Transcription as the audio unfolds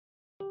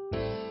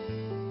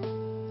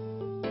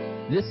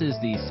This is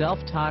the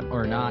Self-Taught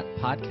or Not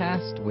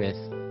podcast with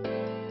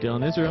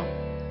Dylan Israel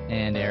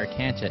and Eric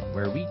Hanchett,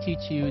 where we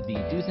teach you the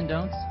do's and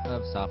don'ts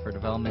of software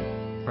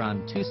development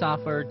from two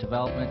software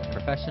development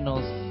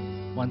professionals,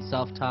 one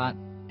self-taught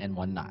and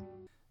one not.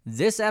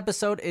 This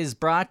episode is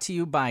brought to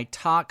you by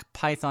Talk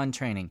Python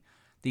Training.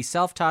 The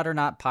Self-Taught or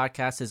Not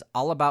podcast is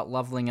all about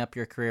leveling up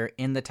your career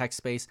in the tech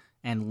space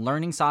and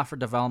learning software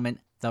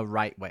development the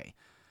right way.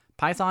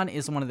 Python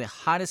is one of the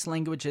hottest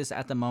languages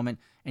at the moment,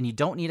 and you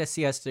don't need a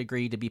CS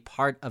degree to be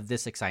part of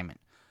this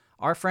excitement.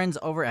 Our friends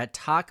over at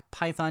Talk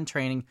Python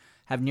Training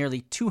have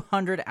nearly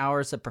 200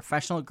 hours of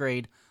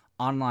professional-grade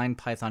online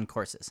Python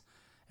courses.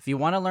 If you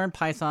want to learn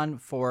Python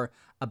for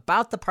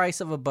about the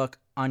price of a book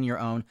on your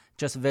own,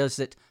 just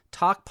visit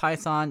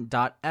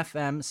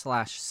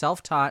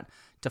talkpython.fm/self-taught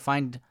to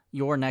find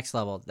your next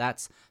level.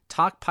 That's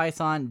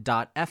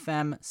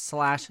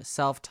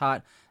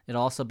talkpython.fm/self-taught.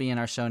 It'll also be in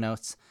our show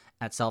notes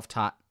at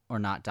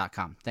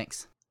selftaughtornot.com.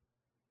 Thanks.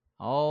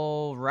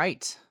 All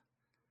right.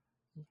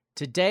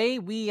 Today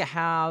we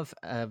have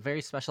a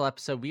very special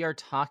episode. We are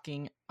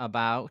talking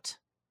about,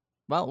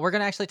 well, we're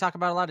going to actually talk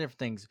about a lot of different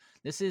things.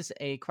 This is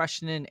a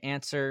question and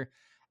answer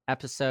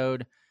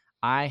episode.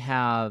 I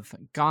have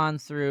gone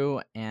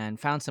through and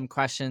found some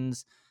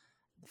questions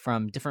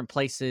from different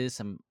places,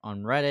 some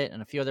on Reddit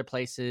and a few other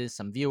places,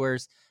 some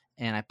viewers,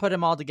 and I put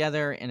them all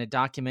together in a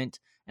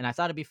document, and I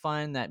thought it'd be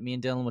fun that me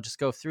and Dylan will just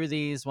go through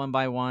these one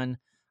by one.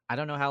 I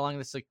don't know how long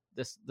this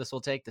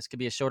will take. This could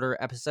be a shorter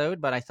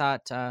episode, but I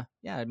thought,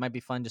 it might be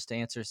fun just to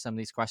answer some of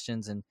these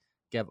questions and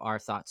give our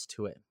thoughts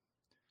to it.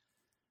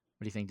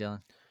 What do you think,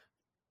 Dylan?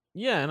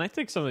 Yeah, and I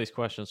think some of these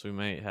questions we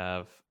might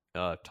have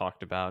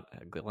talked about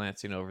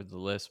glancing over the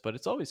list, but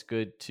it's always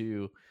good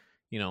to,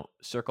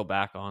 circle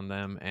back on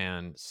them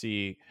and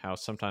see how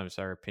sometimes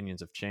our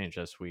opinions have changed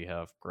as we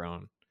have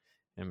grown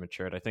and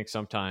matured. I think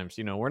sometimes,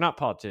 we're not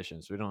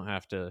politicians. We don't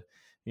have to,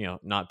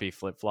 not be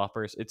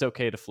flip-floppers. It's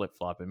okay to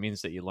flip-flop. It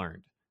means that you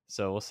learned.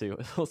 So we'll see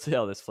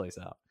how this plays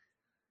out.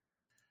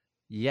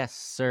 Yes,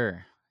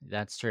 sir.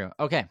 That's true.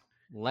 Okay.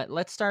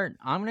 Let's start.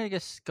 I'm going to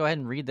just go ahead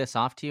and read this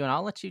off to you, and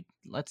I'll let you,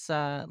 let's see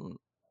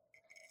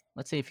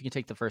if you can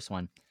take the first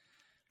one.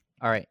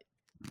 All right.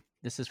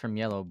 This is from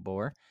Yellow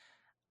Boar.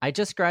 I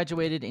just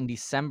graduated in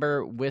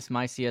December with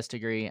my CS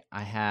degree.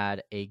 I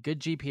had a good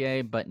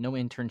GPA, but no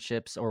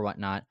internships or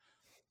whatnot.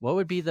 What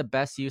would be the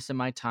best use of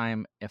my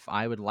time if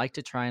I would like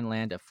to try and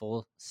land a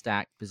full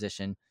stack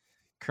position?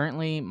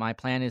 Currently, my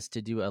plan is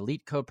to do a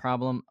leak code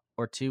problem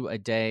or two a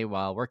day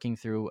while working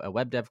through a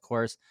web dev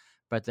course,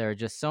 but there are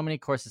just so many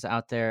courses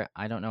out there.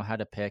 I don't know how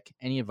to pick.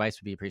 Any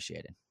advice would be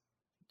appreciated.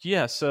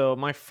 Yeah, so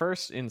my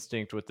first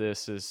instinct with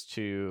this is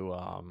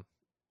to,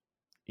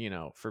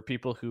 for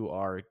people who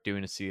are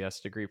doing a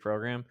CS degree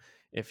program,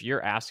 if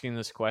you're asking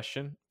this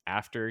question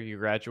after you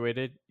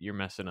graduated, you're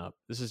messing up.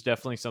 This is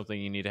definitely something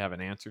you need to have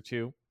an answer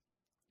to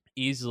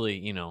easily,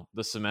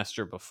 the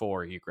semester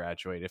before you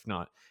graduate, if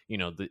not,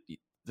 the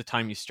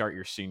time you start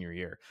your senior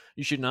year.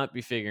 You should not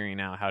be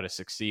figuring out how to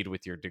succeed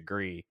with your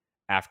degree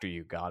after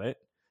you got it.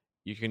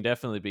 You can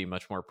definitely be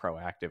much more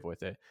proactive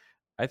with it.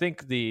 I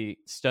think the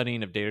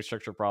studying of data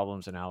structure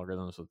problems and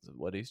algorithms with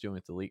what he's doing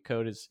with the leak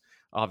code is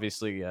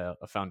obviously a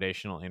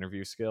foundational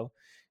interview skill.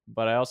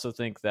 But I also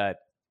think that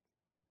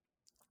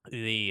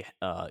the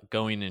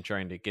going and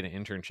trying to get an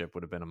internship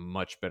would have been a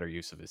much better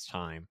use of his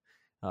time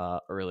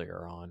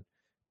earlier on.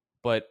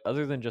 But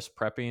other than just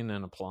prepping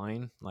and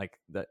applying, like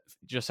that,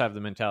 just have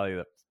the mentality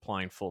that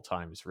applying full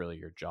time is really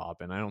your job.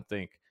 And I don't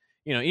think,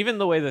 even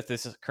the way that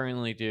this is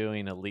currently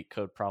doing a leak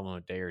code problem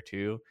a day or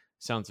two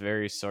sounds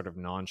very sort of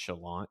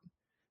nonchalant.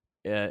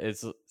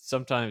 It's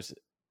sometimes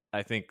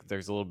I think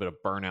there's a little bit of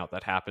burnout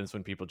that happens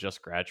when people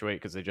just graduate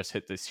because they just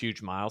hit this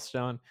huge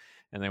milestone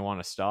and they want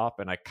to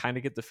stop. And I kind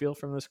of get the feel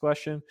from this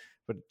question,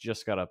 but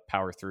just got to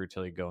power through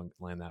till you go and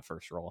land that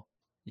first role.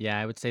 Yeah,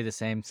 I would say the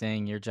same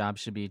thing. Your job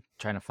should be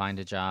trying to find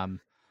a job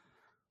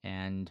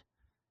and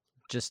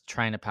just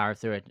trying to power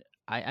through it.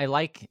 I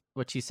like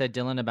what you said,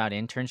 Dylan, about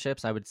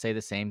internships. I would say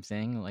the same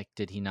thing. Like,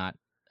 did he not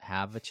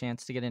have a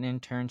chance to get an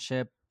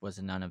internship? Was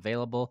it none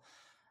available?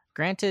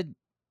 Granted,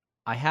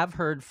 I have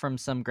heard from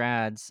some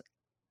grads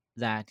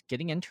that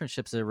getting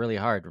internships are really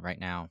hard right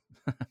now.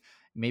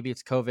 Maybe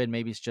it's COVID.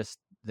 Maybe it's just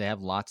they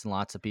have lots and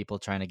lots of people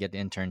trying to get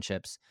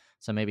internships.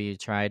 So maybe you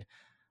tried.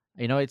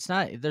 It's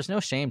not, there's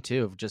no shame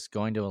too of just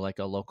going to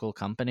a local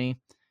company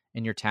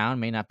in your town.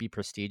 May not be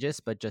prestigious,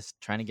 but just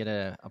trying to get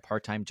a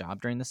part-time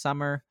job during the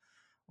summer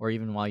or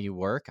even while you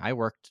work. I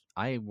worked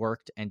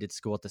and did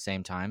school at the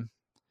same time.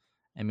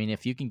 I mean,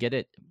 if you can get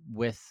it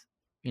with,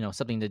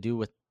 something to do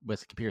with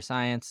computer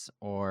science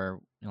or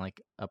like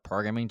a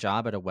programming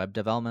job at a web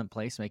development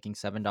place making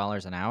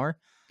 $7 an hour,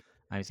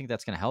 I think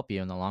that's going to help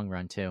you in the long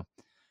run too.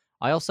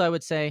 I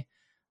would say,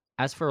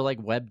 as for like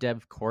web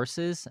dev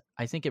courses,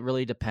 I think it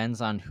really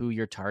depends on who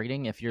you're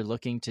targeting. If you're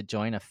looking to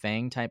join a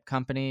FANG type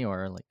company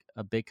or like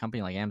a big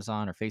company like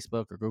Amazon or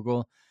Facebook or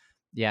Google,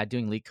 yeah,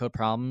 doing leak code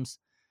problems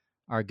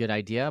are a good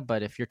idea.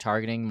 But if you're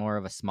targeting more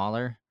of a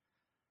smaller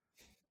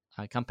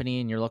company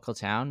in your local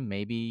town,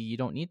 maybe you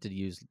don't need to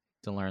use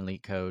to learn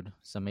Leet Code.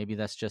 So maybe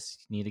that's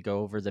just need to go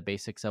over the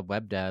basics of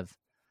web dev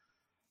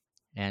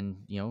and,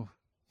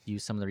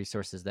 use some of the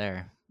resources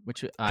there.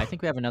 Which I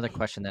think we have another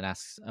question that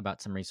asks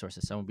about some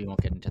resources, so we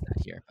won't get into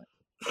that here. But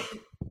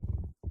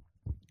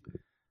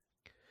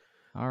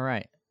all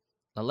right,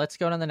 let's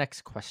go to the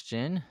next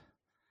question.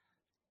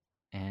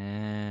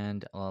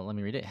 And let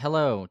me read it.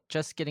 Hello,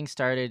 just getting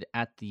started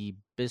at the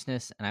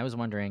business, and I was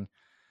wondering,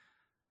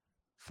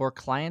 for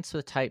clients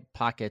with tight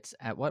pockets,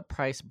 at what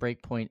price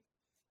breakpoint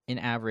in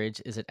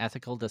average is it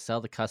ethical to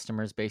sell the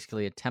customers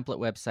basically a template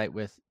website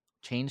with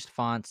changed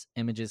fonts,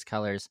 images,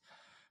 colors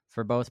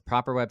for both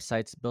proper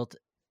websites built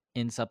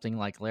in something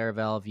like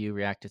Laravel, Vue,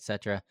 React,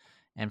 etc.,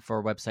 and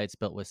for websites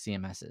built with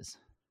CMSs?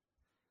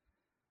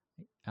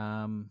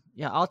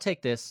 Yeah, I'll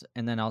take this,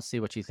 and then I'll see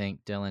what you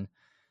think, Dylan.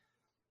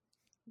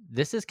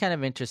 This is kind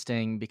of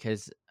interesting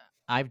because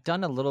I've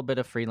done a little bit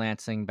of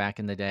freelancing back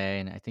in the day,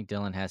 and I think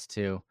Dylan has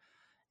too.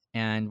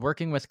 And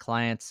working with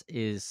clients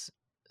is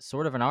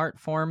sort of an art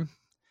form.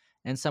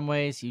 In some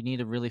ways, you need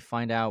to really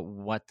find out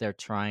what they're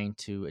trying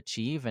to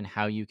achieve and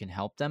how you can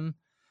help them.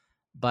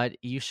 But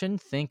you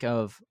shouldn't think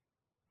of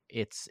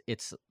it's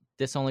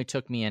this only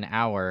took me an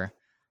hour,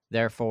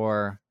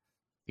 therefore,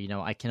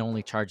 I can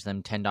only charge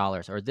them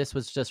 $10, or this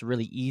was just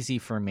really easy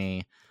for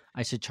me,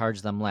 I should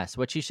charge them less.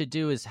 What you should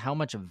do is, how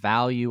much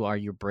value are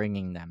you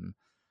bringing them?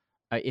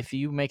 If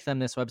you make them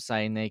this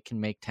website and they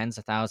can make tens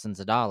of thousands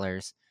of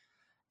dollars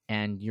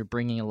and you're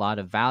bringing a lot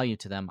of value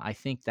to them, I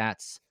think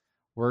that's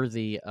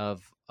worthy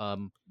of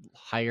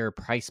higher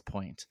price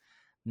point.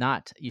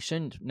 Not, you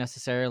shouldn't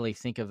necessarily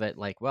think of it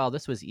like, well,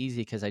 this was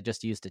easy because I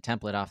just used a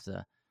template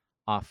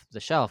off the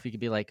shelf. You could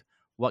be like,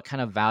 what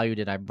kind of value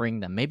did I bring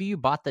them? Maybe you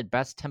bought the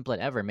best template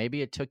ever.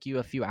 Maybe it took you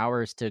a few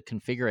hours to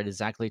configure it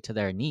exactly to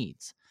their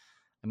needs.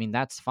 I mean,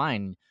 that's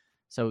fine.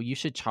 So you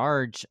should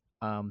charge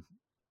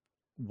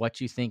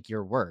what you think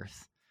you're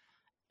worth.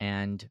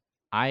 And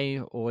I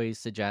always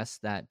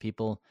suggest that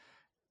people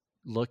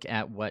look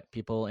at what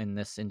people in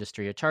this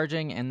industry are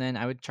charging, and then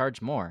I would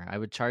charge more. I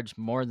would charge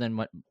more than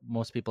what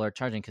most people are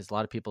charging, because a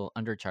lot of people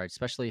undercharge,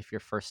 especially if you're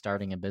first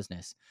starting a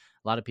business.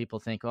 A lot of people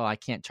think, oh, I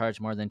can't charge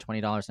more than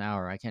 $20 an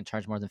hour. I can't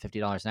charge more than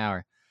 $50 an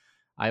hour.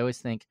 I always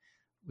think,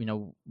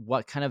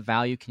 what kind of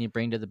value can you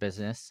bring to the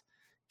business?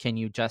 Can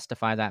you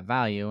justify that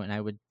value? And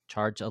I would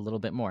charge a little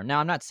bit more.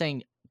 Now, I'm not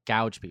saying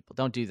gouge people.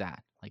 Don't do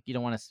that. Like, you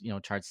don't want to,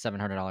 charge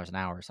 $700 an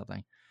hour or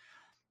something.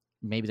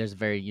 Maybe there's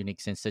very unique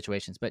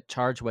situations, but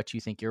charge what you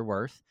think you're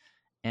worth,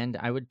 and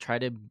I would try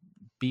to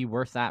be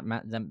worth that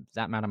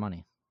amount of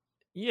money.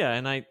 Yeah,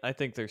 and I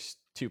think there's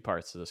two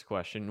parts to this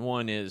question.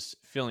 One is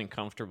feeling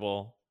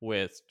comfortable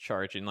with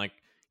charging. Like,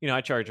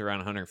 I charge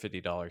around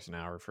 $150 an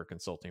hour for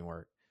consulting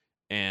work,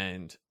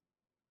 and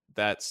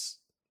it's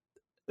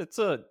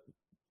a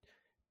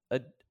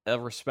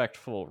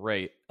respectful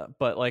rate.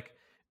 But like,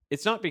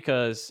 it's not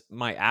because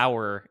my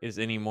hour is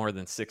any more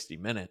than 60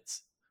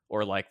 minutes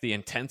or like the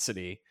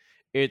intensity.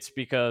 It's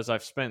because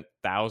I've spent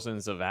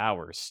thousands of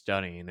hours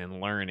studying and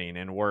learning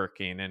and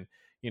working, and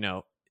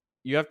you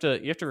have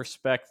to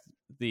respect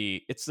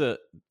the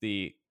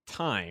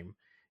time.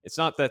 It's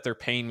not that they're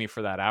paying me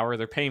for that hour;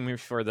 they're paying me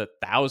for the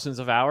thousands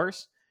of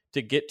hours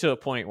to get to a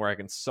point where I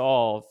can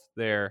solve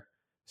their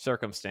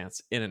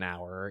circumstance in an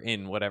hour or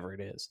in whatever it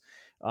is.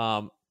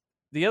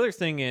 The other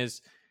thing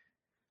is,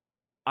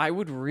 I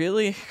would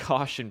really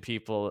caution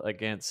people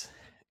against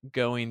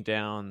going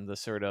down the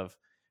sort of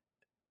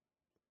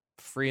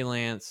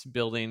freelance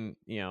building,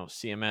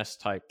 CMS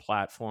type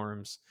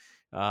platforms,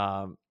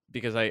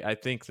 because I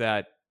think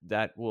that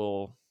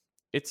will,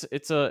 it's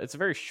a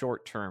very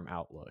short term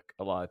outlook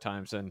a lot of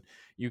times, and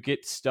you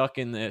get stuck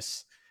in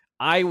this.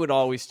 I would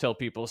always tell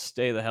people,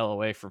 stay the hell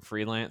away from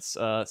freelance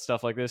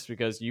stuff like this,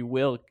 because you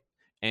will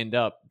end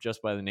up,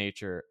 just by the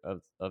nature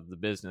of the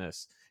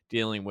business,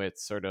 dealing with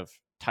sort of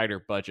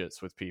tighter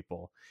budgets with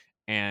people.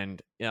 And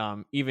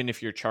even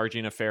if you're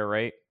charging a fair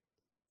rate,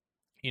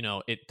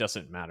 it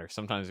doesn't matter.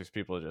 Sometimes there's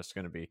people just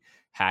going to be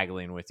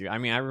haggling with you. I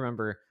mean, I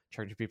remember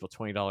charging people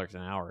 $20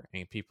 an hour,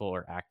 and people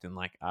are acting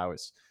like I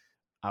was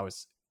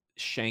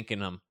shanking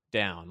them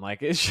down.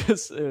 Like, it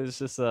was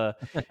just so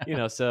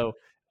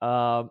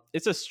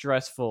it's a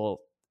stressful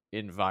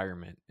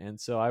environment.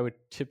 And so I would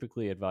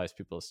typically advise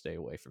people to stay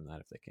away from that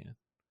if they can.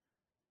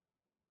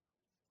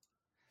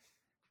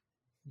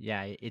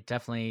 Yeah, it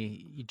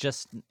definitely,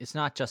 it's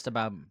not just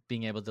about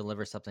being able to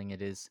deliver something.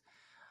 It is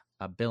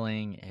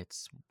billing,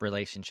 it's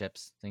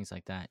relationships, things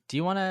like that. Do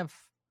you want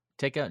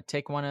to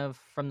take one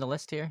from the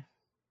list here?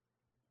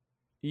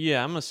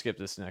 Yeah, I'm gonna skip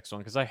this next one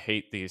because I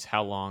hate these.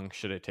 How long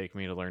should it take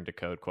me to learn to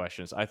code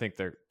questions? I think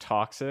they're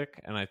toxic,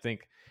 and I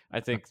think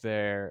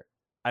they're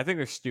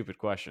stupid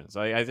questions.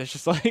 It's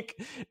just like,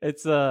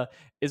 it's one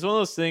of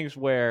those things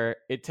where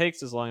it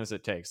takes as long as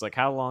it takes. Like,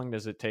 how long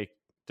does it take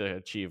to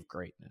achieve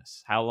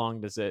greatness? How long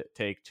does it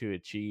take to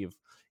achieve,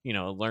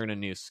 learn a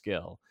new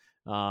skill?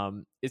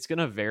 It's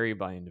gonna vary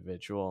by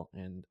individual,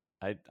 and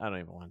I don't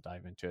even want to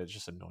dive into it. It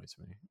just annoys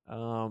me.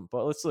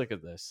 But let's look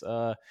at this.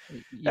 You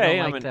don't Hey,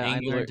 I'm like an that I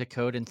Angular. learned to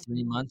code in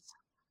 3 months?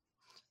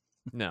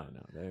 No,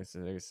 there's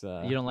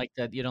You don't like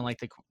that. You don't like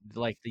the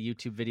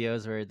YouTube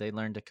videos where they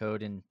learn to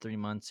code in 3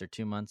 months or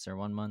 2 months or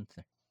 1 month.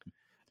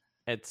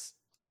 it's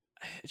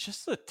it's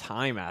just the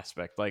time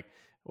aspect. Like,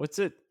 what's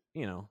it?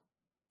 You know,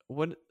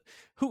 what?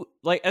 Who?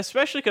 Like,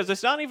 especially because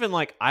it's not even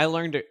like I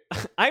learned it.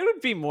 I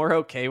would be more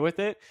okay with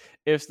it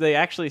if they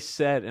actually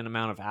said an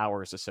amount of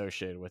hours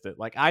associated with it.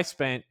 Like, I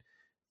spent,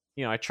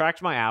 I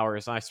tracked my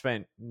hours and I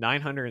spent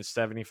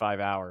 975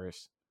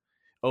 hours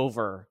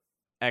over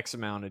X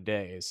amount of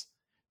days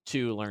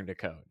to learn to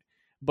code.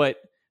 But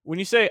when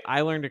you say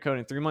I learned to code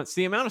in 3 months,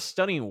 the amount of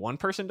studying one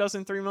person does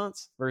in 3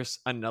 months versus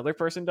another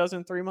person does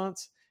in 3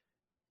 months,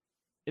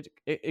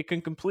 it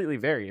can completely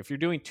vary. If you're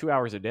doing 2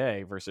 hours a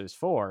day versus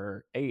 4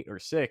 or 8 or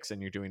 6,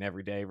 and you're doing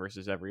every day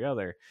versus every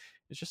other,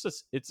 it's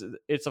just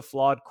it's a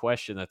flawed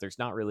question that there's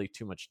not really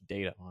too much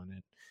data on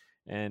it.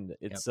 And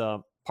it's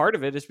part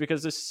of it is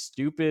because this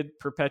stupid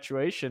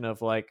perpetuation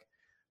of like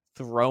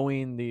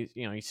throwing these,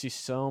 you see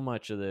so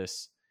much of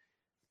this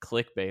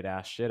clickbait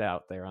ass shit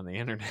out there on the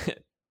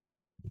internet.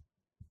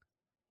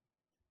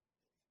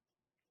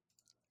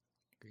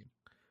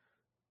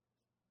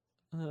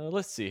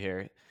 Let's see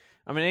here.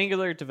 I'm an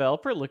Angular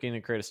developer looking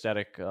to create a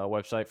static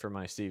website for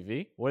my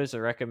CV. What is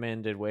a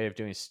recommended way of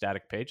doing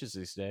static pages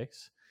these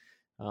days?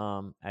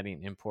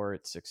 Adding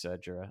imports,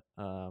 etc.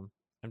 I'm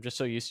just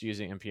so used to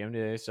using npm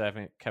today, so I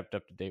haven't kept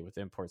up to date with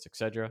imports,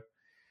 etc.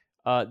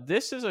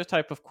 This is a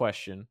type of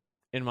question,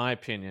 in my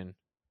opinion,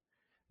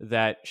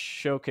 that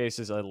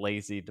showcases a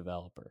lazy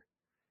developer.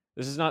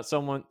 This is not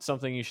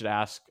something you should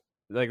ask.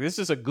 Like, this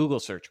is a Google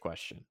search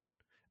question,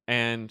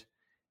 and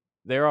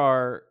there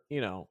are,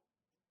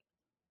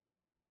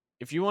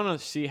 if you want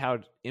to see how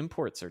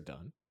imports are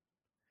done,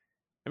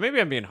 and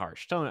maybe I'm being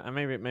harsh.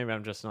 Maybe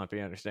I'm just not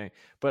being understanding.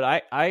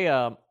 But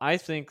I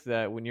think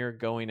that when you're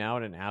going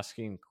out and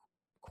asking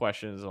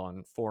questions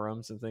on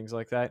forums and things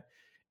like that,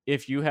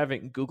 if you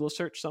haven't Google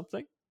searched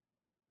something,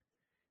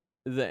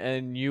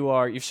 and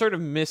you've sort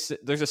of missed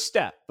it. There's a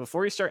step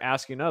before you start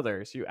asking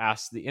others. You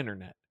ask the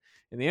internet,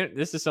 and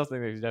this is something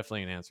there's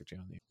definitely an answer to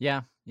on the.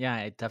 Yeah,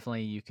 it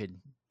definitely you could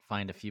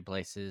find a few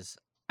places.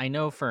 I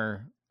know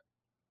for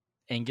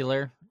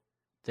Angular,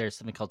 there's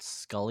something called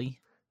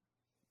Scully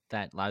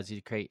that allows you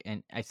to create,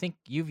 and I think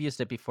you've used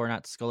it before,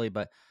 not Scully,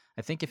 but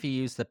I think if you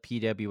use the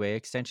PWA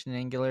extension in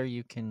Angular,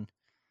 you can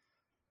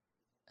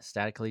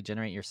statically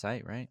generate your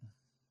site, right?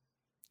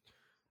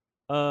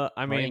 I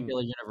Or mean,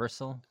 Angular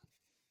Universal.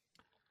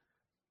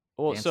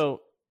 well, Fancy.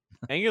 so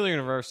Angular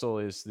Universal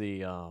is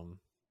the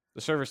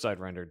server side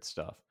rendered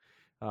stuff.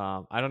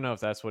 I don't know if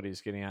that's what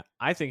he's getting at.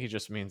 I think he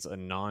just means a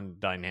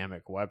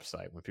non-dynamic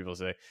website. When people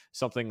say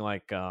something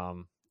like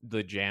the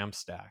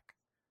Jamstack,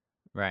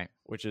 Right.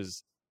 which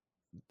is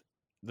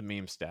the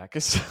meme stack,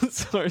 as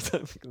far as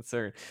I'm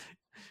concerned.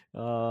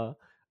 Well,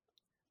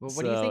 what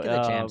do you think of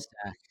the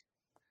Jamstack?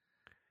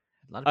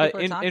 A lot of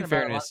people are talking in about it.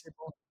 fairness,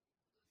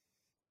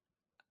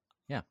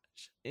 Yeah.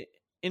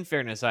 In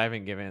fairness, I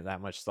haven't given it that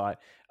much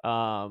thought.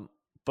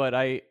 But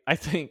I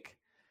think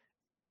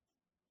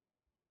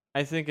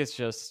it's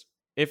just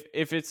if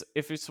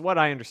it's what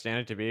I understand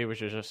it to be,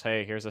 which is just,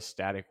 hey, here's a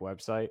static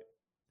website,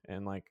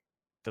 and like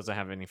doesn't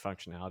have any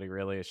functionality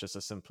really. It's just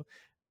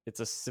it's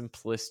a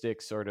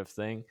simplistic sort of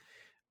thing.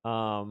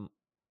 I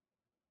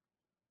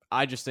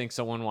just think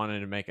someone wanted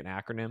to make an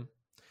acronym,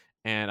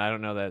 and I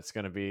don't know that it's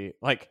going to be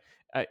like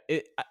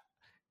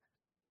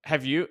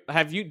have you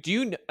do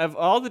you of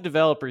all the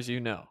developers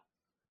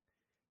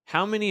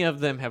how many of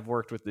them have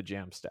worked with the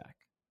Jamstack?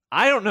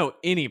 I don't know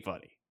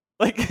anybody.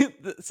 Like,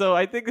 so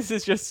I think this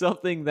is just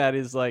something that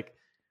is like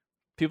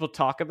people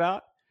talk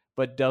about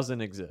but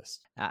doesn't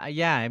exist.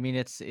 Yeah, I mean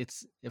it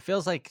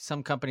feels like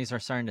some companies are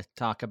starting to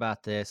talk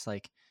about this,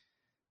 like,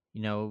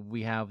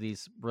 we have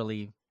these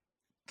really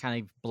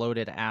kind of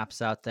bloated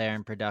apps out there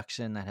in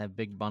production that have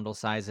big bundle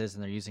sizes,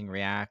 and they're using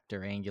React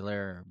or Angular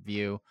or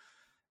Vue,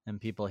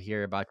 and people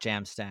hear about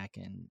Jamstack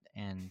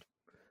and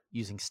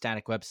using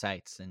static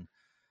websites, and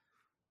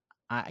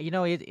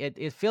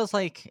it feels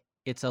like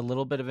it's a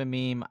little bit of a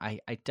meme. I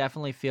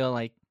definitely feel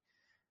like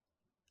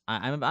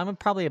I'm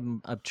probably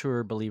a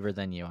truer believer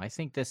than you. I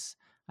think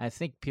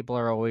people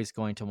are always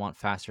going to want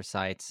faster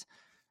sites,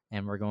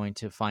 and we're going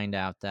to find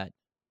out that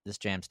this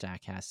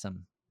Jamstack has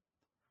some.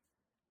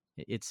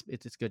 It's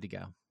good to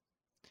go.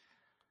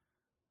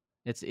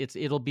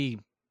 It'll be.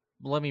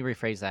 Let me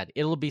rephrase that.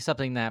 It'll be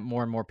something that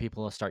more and more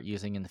people will start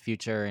using in the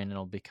future, and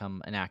it'll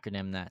become an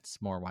acronym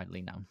that's more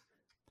widely known.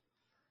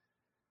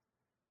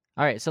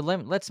 All right, so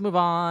let's move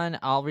on.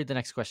 I'll read the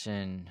next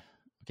question.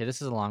 Okay,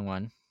 this is a long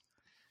one.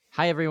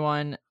 Hi,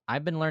 everyone.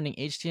 I've been learning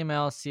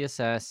HTML,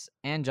 CSS,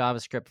 and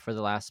JavaScript for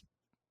the last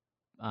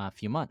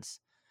few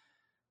months,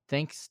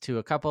 thanks to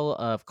a couple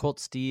of Colt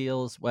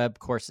Steele's web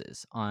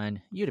courses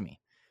on Udemy.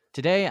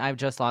 Today, I've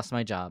just lost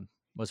my job.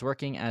 Was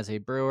working as a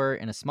brewer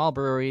in a small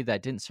brewery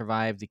that didn't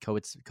survive the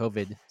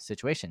COVID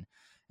situation,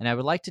 and I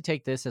would like to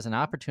take this as an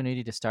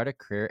opportunity to start a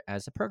career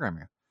as a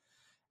programmer.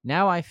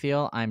 Now I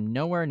feel I'm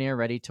nowhere near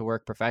ready to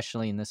work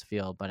professionally in this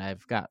field, but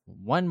I've got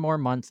one more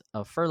month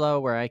of furlough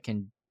where I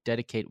can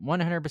dedicate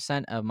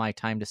 100% of my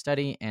time to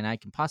study, and I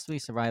can possibly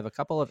survive a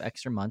couple of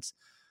extra months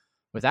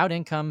without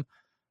income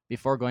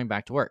before going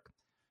back to work.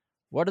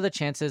 What are the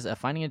chances of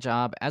finding a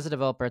job as a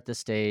developer at this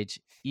stage,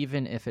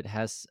 even if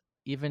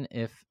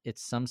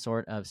it's some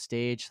sort of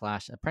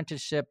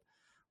stage/apprenticeship?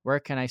 Where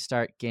can I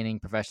start gaining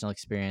professional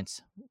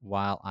experience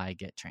while I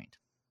get trained?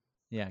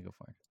 Yeah, go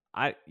for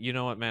it. You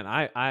know what, man,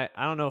 I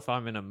don't know if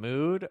I'm in a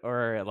mood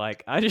or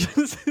like I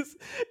just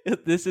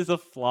this is a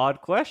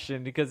flawed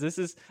question because this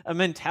is a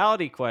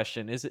mentality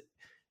question. Is it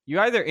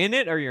you're either in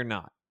it or you're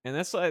not, and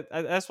that's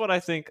what I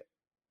think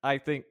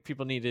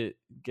people need to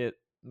get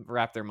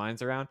wrap their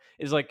minds around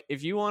is like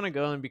if you want to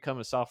go and become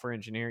a software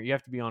engineer, you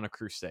have to be on a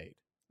crusade.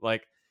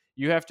 Like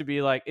you have to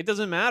be like it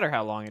doesn't matter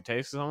how long it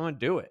takes because I'm going to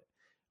do it.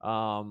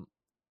 Um,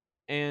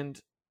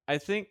 and I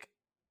think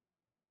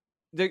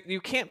you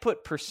can't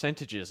put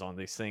percentages on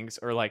these things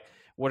or like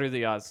what are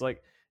the odds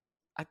like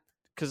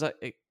because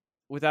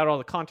without all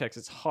the context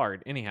it's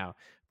hard anyhow,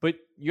 but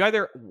you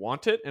either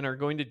want it and are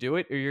going to do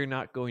it or you're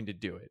not going to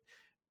do it.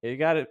 You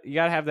gotta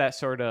have that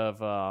sort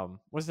of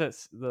what's that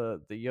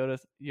the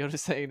Yoda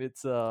saying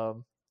it's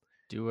Do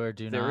or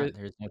do there is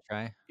not. There's no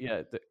try.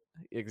 yeah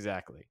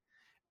exactly.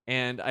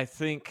 And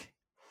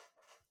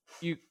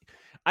you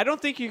I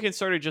don't think you can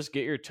sort of just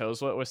get your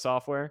toes wet with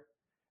software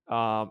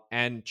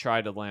and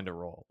try to land a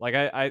role. Like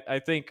I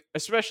think,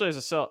 especially as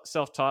a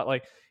self-taught,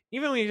 like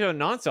even when you do a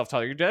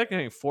non-self-taught, you're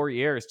dedicating 4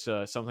 years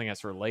to something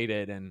that's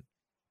related and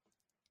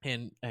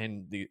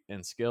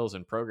skills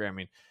and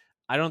programming.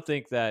 I don't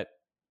think that.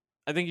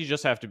 I think you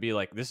just have to be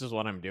like, this is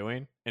what I'm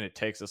doing, and it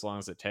takes as long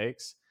as it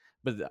takes,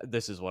 but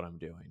this is what I'm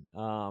doing.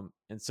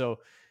 And so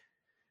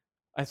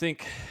I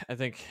think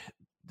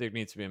there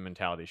needs to be a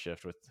mentality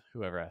shift with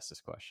whoever asked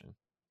this question.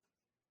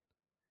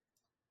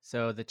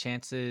 So the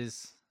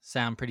chances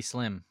sound pretty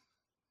slim.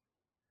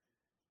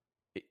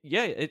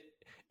 Yeah, it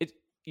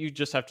you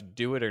just have to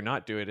do it or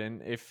not do it.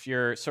 And if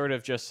you're sort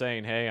of just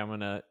saying, "Hey, I'm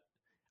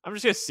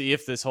just gonna see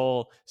if this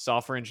whole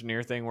software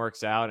engineer thing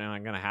works out, and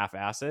I'm gonna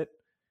half-ass it,"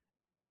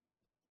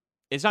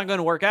 it's not going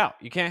to work out.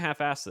 You can't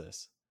half-ass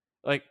this.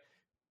 Like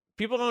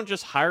people don't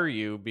just hire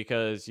you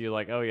because you're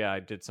like, oh yeah,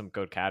 I did some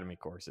Codecademy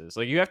courses.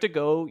 Like you have to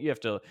go, you have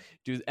to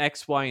do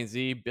X, Y, and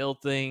Z,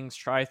 build things,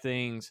 try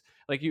things.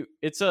 Like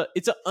it's an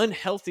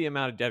unhealthy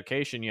amount of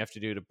dedication you have to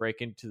do to break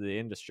into the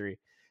industry.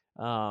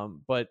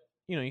 But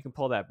you can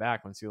pull that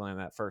back once you land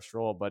that first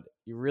role. But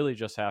you really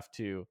just have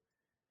to,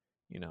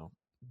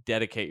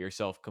 dedicate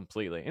yourself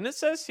completely. And it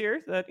says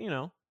here that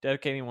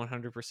dedicating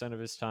 100% of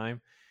his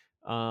time.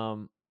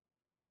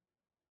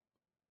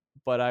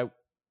 But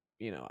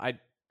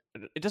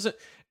it doesn't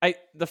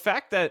the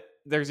fact that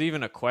there's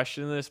even a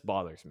question in this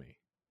bothers me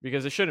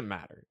because it shouldn't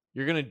matter.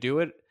 You're going to do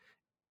it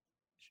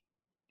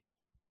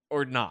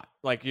or not.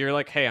 Like you're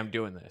like, "Hey, I'm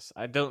doing this."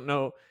 I don't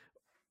know,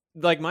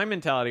 like my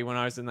mentality when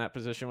I was in that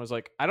position was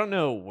like, I don't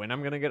know when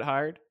I'm going to get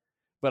hired,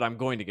 but I'm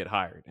going to get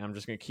hired and I'm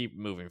just going to keep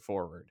moving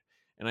forward.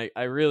 And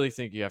I really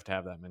think you have to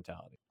have that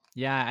mentality.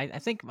 Yeah, I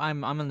think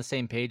I'm on the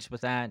same page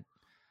with that.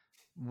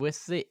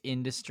 With the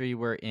industry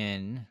we're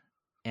in,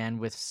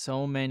 and with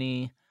so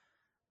many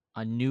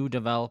new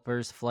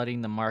developers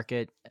flooding the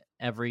market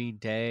every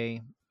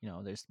day,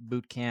 there's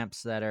boot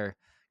camps that are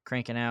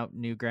cranking out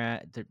new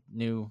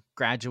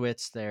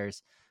graduates.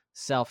 There's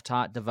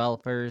self-taught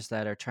developers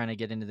that are trying to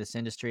get into this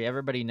industry.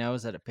 Everybody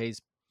knows that it pays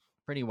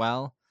pretty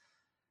well,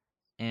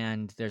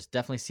 and there's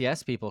definitely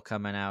CS people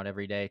coming out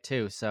every day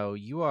too. So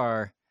you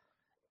are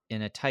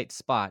in a tight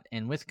spot.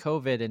 And with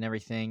COVID and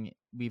everything,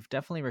 we've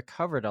definitely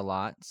recovered a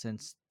lot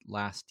since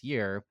last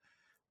year.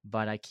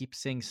 But I keep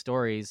seeing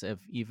stories of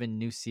even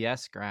new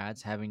CS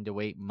grads having to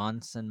wait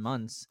months and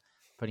months,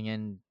 putting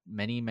in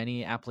many,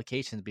 many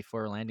applications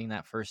before landing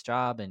that first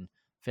job and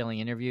failing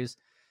interviews.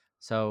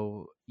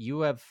 So you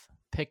have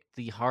picked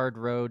the hard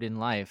road in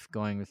life,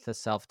 going with the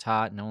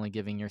self-taught and only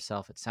giving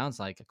yourself, it sounds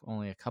like,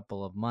 only a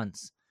couple of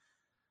months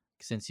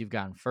since you've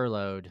gotten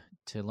furloughed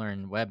to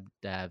learn web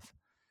dev.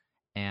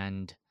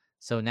 And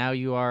so now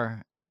you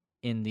are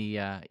in the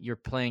you're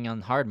playing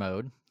on hard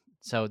mode,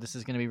 so this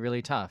is going to be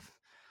really tough.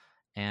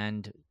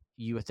 And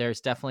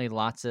there's definitely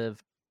lots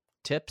of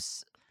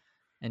tips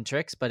and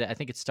tricks, but I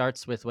think it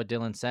starts with what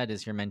Dylan said,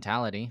 is your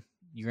mentality.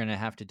 You're going to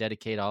have to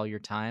dedicate all your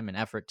time and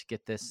effort to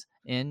get this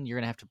in. You're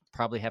going to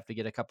probably have to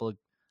get a couple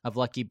of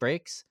lucky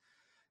breaks,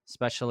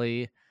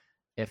 especially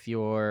if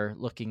you're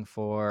looking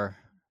to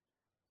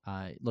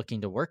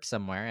work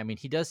somewhere. I mean,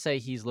 he does say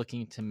he's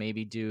looking to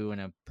maybe do an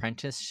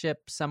apprenticeship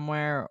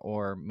somewhere,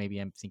 or maybe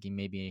I'm thinking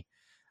maybe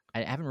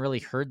I haven't really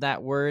heard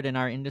that word in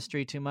our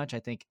industry too much. I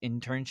think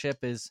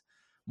internship is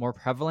more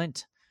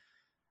prevalent.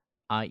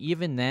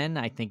 Even then,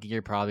 I think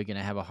you're probably going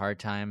to have a hard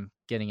time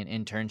getting an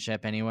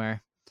internship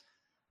anywhere.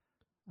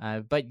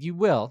 But you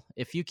will,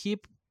 if you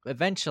keep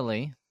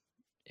applying,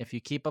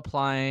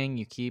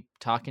 you keep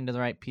talking to the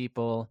right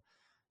people,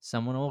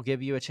 someone will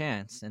give you a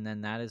chance. And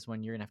then that is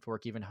when you're going to have to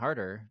work even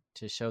harder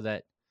to show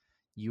that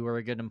you are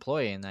a good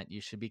employee and that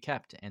you should be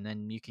kept. And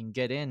then you can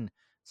get in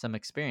some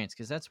experience,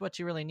 because that's what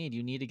you really need.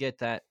 You need to get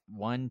that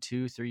 1,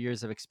 2, 3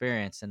 years of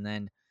experience. And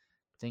then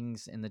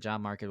things in the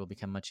job market will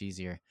become much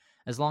easier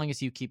as long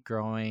as you keep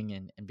growing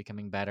and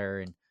becoming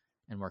better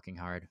and working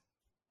hard.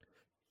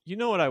 You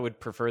know what I would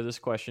prefer this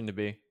question to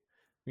be?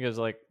 Because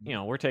like,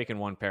 we're taking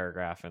one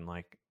paragraph and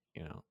like,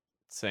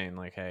 saying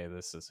like, hey,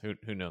 this is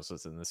who knows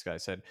what's in this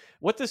guy's head.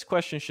 What this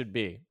question should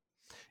be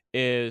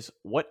is,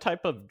 what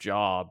type of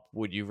job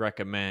would you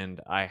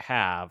recommend I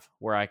have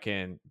where I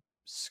can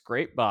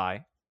scrape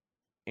by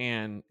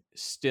and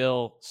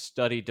still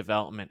study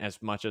development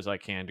as much as I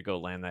can to go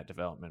land that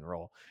development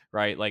role,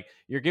 right? Like,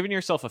 you're giving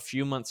yourself a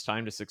few months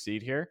time to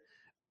succeed here.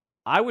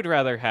 I would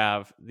rather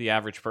have the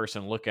average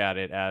person look at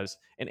it as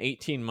an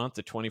 18-month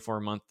to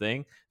 24-month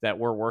thing that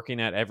we're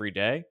working at every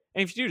day.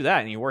 And if you do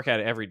that and you work at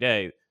it every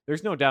day,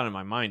 there's no doubt in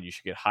my mind you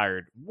should get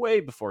hired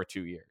way before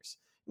 2 years.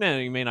 Now,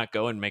 you may not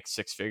go and make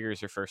six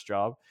figures your first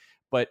job,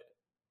 but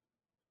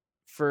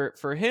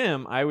for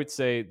him, I would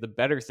say the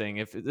better thing,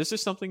 if this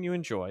is something you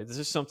enjoy, this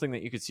is something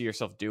that you could see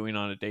yourself doing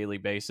on a daily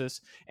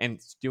basis and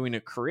doing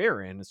a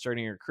career in and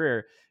starting your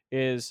career,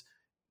 is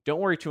don't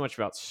worry too much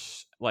about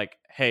like,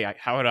 hey,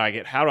 how do I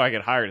get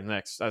hired in the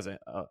next, as a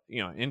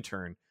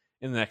intern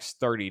in the next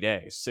 30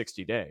 days,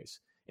 60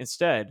 days.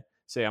 Instead,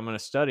 say I'm going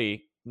to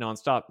study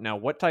nonstop. Now,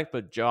 what type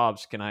of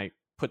jobs can I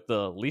put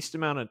the least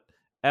amount of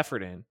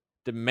effort in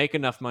to make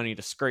enough money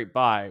to scrape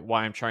by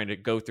while I'm trying to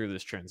go through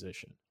this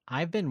transition?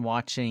 I've been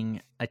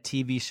watching a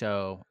TV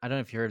show, I don't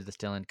know if you heard of this,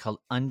 Dylan, called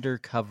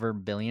Undercover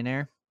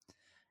Billionaire.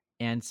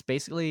 And it's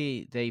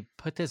basically, they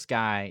put this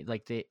guy,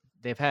 like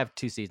they've had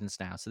 2 seasons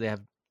now, so they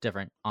have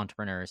different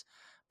entrepreneurs,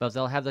 but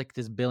they'll have like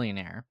this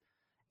billionaire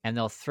and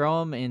they'll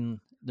throw him in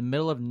the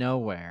middle of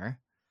nowhere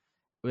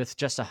with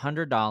just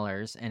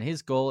 $100, and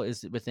his goal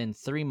is within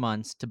 3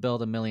 months to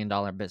build $1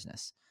 million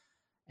business.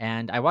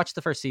 And I watched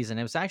the first season.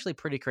 It was actually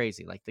pretty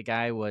crazy. Like, the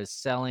guy was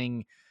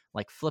selling,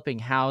 like flipping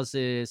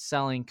houses,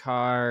 selling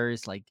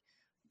cars, like,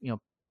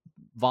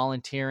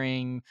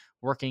 volunteering,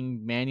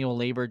 working manual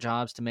labor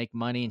jobs to make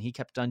money, and he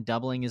kept on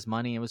doubling his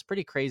money. It was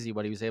pretty crazy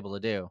what he was able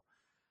to do.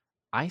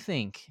 I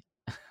think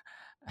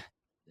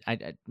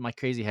my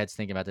crazy head's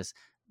thinking about this.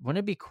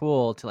 Wouldn't it be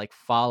cool to like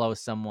follow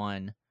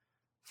someone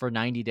for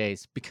 90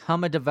 days,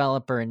 become a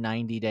developer in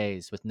 90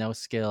 days with no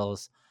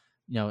skills,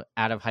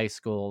 out of high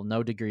school,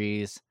 no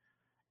degrees,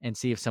 and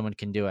see if someone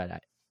can do it?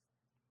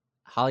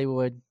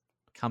 Hollywood,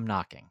 come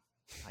knocking.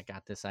 I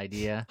got this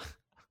idea.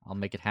 I'll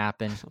make it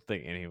happen.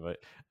 I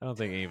don't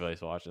think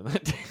anybody's watching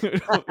that,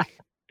 dude.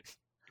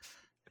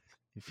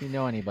 If you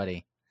know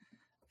anybody,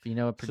 if you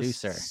know a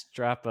producer, just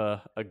strap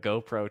a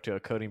GoPro to a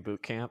coding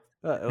boot camp,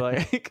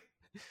 like.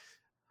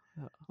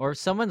 Or if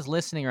someone's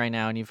listening right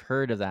now and you've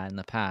heard of that in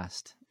the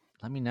past,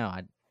 let me know.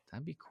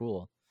 That'd be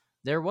cool.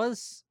 I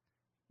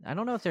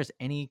don't know if there's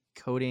any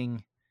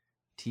coding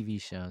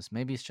TV shows.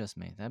 Maybe it's just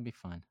me. That'd be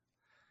fun.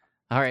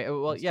 All right.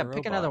 Well, Mr. yeah,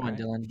 pick another one,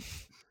 right? Dylan.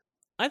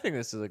 I think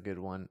this is a good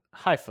one.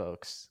 Hi,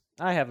 folks.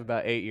 I have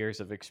about 8 years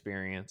of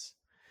experience.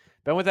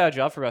 Been without a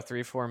job for about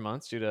 3-4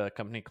 months due to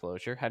company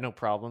closure. Had no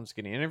problems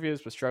getting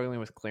interviews, but struggling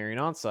with clearing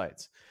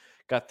on-sites.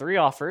 Got 3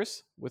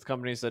 offers with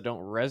companies that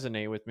don't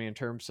resonate with me in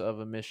terms of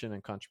a mission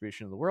and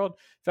contribution to the world.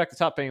 In fact, the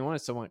top paying one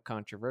is somewhat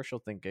controversial.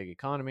 Think gig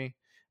economy.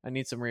 I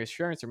need some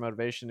reassurance or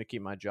motivation to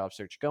keep my job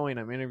search going.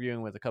 I'm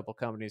interviewing with a couple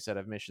companies that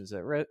have missions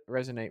that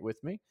resonate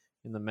with me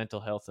in the mental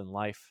health and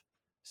life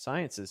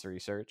sciences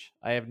research.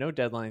 I have no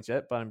deadlines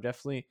yet, but I'm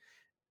definitely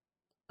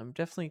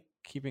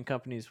keeping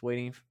companies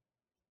waiting.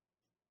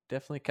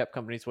 Definitely kept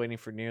companies waiting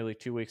for nearly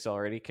 2 weeks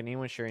already. Can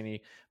anyone share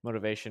any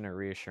motivation or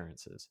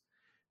reassurances?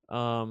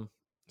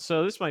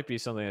 So this might be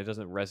something that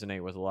doesn't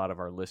resonate with a lot of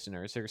our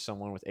listeners. There's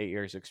someone with 8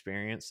 years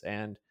experience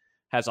and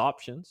has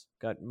options,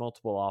 got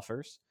multiple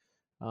offers.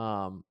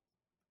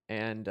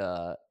 And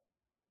I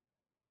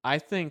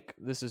think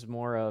this is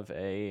more of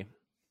a,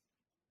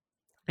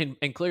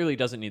 and clearly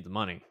doesn't need the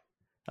money.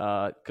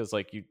 Because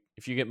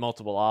if you get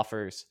multiple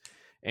offers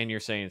and you're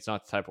saying it's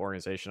not the type of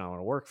organization I want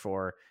to work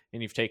for,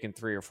 and you've taken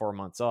 3 or 4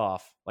 months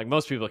off, like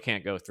most people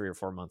can't go 3 or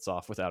 4 months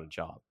off without a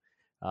job.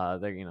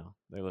 They're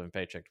living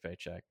paycheck to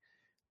paycheck.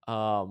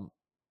 But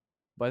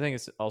I think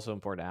it's also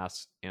important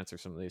to answer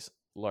some of these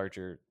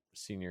larger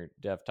senior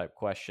dev type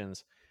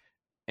questions.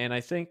 And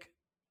I think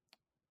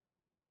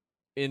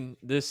in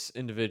this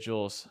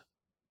individual's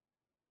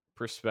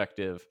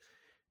perspective,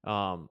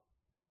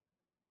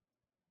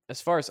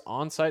 as far as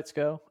on-sites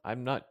go,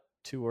 I'm not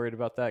too worried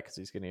about that because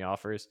he's getting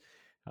offers.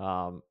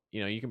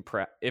 You can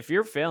prep if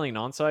you're failing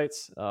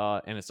on-sites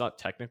and it's not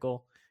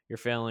technical, you're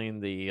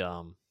failing the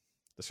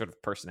sort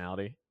of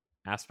personality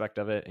aspect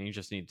of it, and you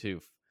just need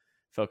to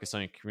focus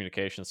on your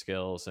communication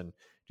skills and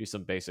do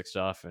some basic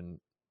stuff, and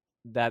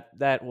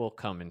that will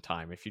come in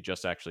time if you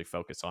just actually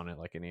focus on it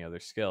like any other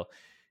skill.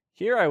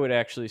 Here, I would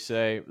actually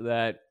say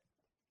that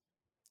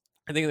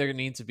I think there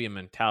needs to be a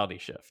mentality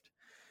shift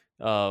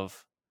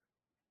of,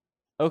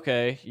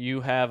 okay,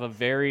 you have a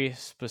very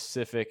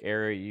specific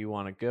area you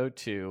want to go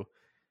to,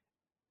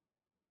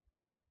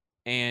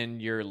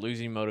 and you're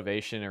losing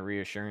motivation or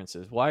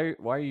reassurances. Why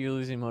are you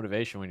losing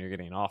motivation when you're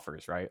getting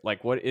offers, right?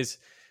 Like,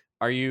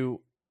 are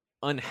you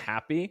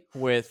unhappy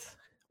with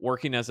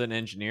working as an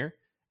engineer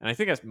and I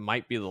think that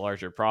might be the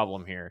larger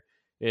problem here,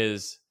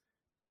 is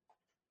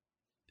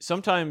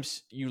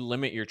sometimes you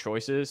limit your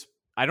choices.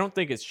 I don't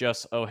think it's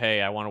just, oh,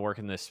 hey, I want to work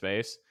in this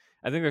space.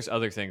 I think there's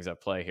other things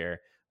at play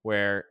here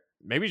where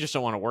maybe you just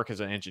don't want to work as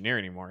an engineer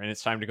anymore and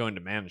it's time to go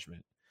into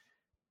management.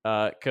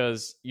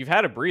 Because you've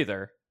had a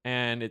breather,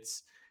 and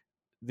it's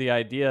the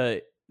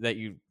idea that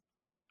you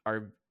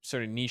are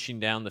sort of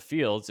niching down the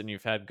fields and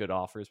you've had good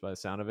offers by the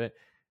sound of it.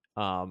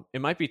 It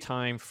might be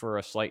time for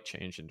a slight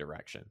change in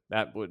direction.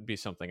 That would be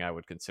something I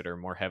would consider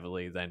more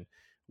heavily than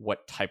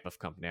what type of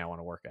company I want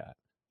to work at.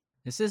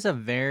 This is a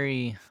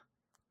very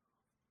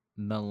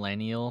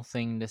millennial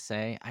thing to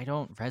say. I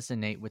don't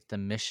resonate with the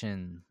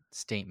mission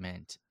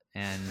statement,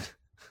 and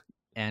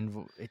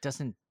it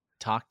doesn't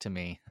talk to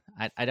me.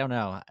 I don't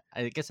know.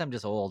 I guess I'm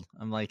just old.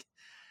 I'm like,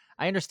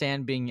 I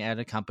understand being at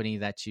a company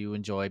that you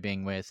enjoy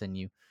being with and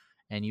you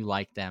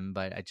like them,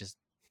 but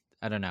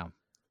I don't know.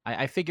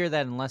 I figure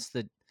that unless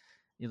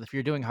if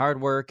you're doing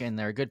hard work and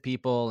they're good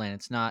people and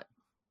it's not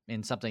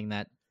in something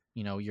that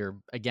you're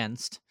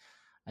against,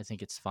 I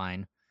think it's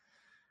fine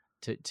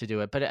to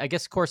do it. But I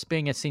guess, of course,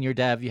 being a senior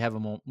dev, you have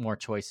more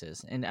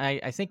choices. And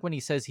I think when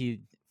he says he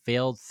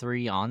failed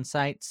 3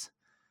 on-sites,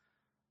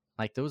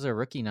 like, those are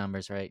rookie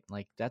numbers, right?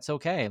 Like, that's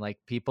okay. Like,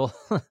 people,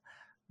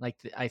 like,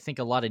 I think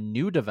a lot of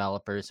new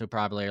developers who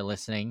probably are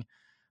listening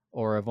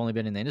or have only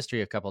been in the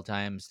industry a couple of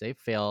times, they've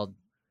failed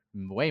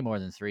way more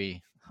than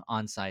 3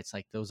 on-sites.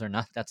 Like,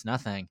 that's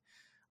nothing.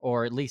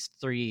 Or at least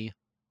 3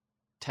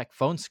 tech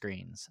phone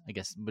screens, I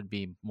guess, would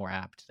be more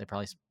apt. They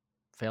probably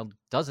failed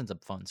dozens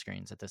of phone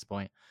screens at this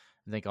point.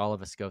 I think all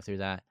of us go through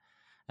that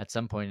at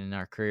some point in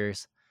our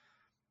careers.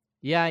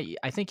 Yeah,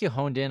 I think you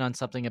honed in on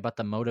something about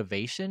the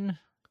motivation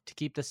to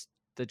keep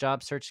the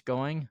job search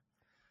going.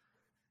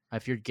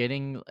 If you're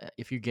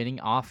getting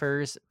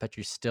offers, but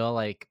you're still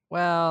like,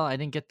 well, I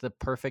didn't get the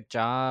perfect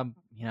job,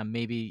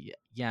 maybe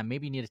you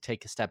need to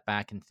take a step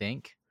back and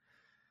think.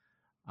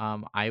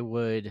 I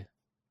would,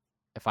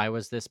 if I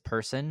was this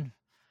person,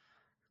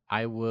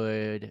 I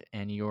would,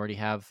 and you already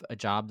have a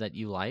job that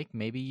you like,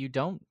 maybe you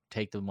don't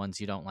take the ones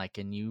you don't like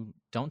and you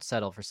don't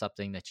settle for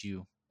something that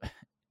you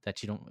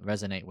don't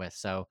resonate with.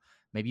 So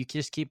maybe you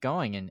just keep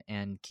going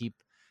and keep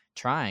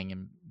trying.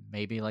 And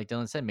maybe, like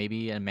Dylan said,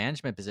 maybe a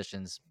management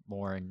position's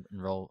more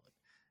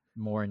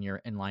more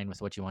in line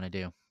with what you want to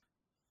do.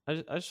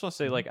 I just want to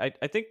say, like,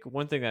 I think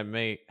one thing that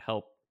may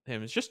help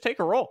him is just take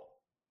a role.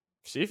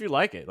 See if you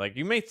like it. Like,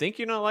 you may think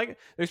you don't like it.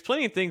 There's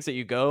plenty of things that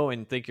you go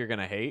and think you're going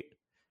to hate.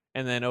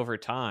 And then over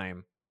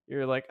time,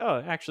 you're like,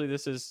 oh, actually,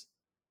 this is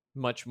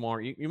much more.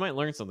 You might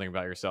learn something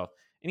about yourself.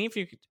 And if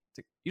you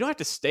don't have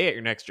to stay at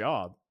your next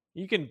job.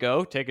 You can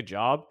go take a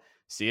job,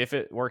 see if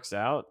it works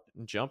out,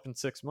 and jump in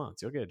 6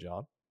 months. You'll get a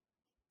job.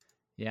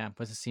 Yeah,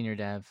 with a senior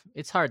dev.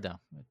 It's hard, though.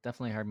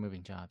 Definitely hard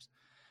moving jobs.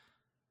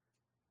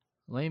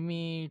 Let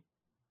me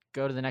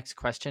go to the next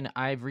question.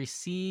 I've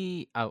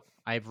recently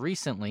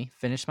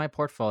finished my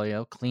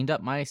portfolio, cleaned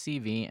up my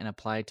CV, and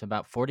applied to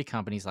about 40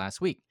 companies last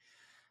week.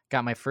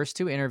 Got my first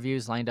 2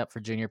 interviews lined up for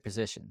junior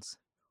positions.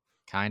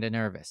 Kind of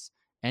nervous.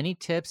 Any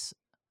tips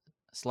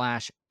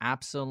 /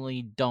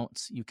 absolutely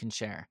don'ts you can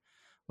share?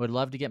 Would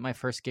love to get my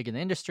first gig in the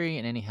industry,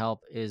 and any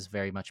help is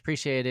very much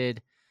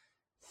appreciated.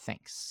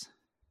 Thanks.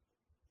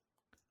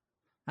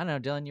 I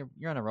don't know, Dylan,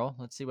 you're on a roll.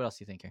 Let's see what else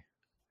you think here.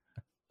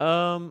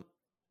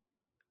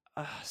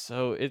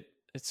 So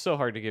it's so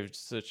hard to give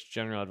such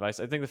general advice.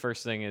 I think the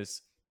first thing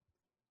is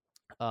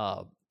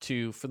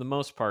to, for the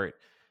most part,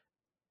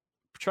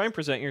 try and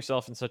present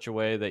yourself in such a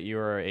way that you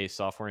are a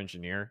software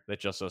engineer that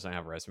just doesn't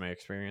have resume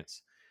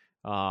experience.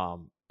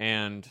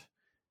 And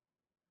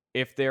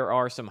if there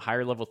are some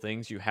higher level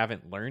things you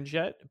haven't learned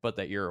yet, but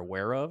that you're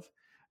aware of,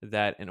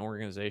 that an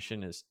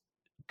organization is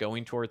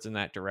going towards in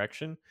that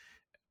direction,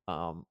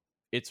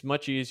 it's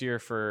much easier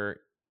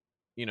for,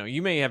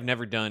 you may have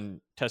never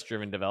done test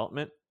driven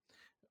development,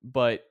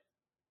 but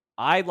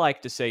I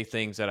like to say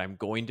things that I'm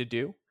going to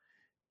do,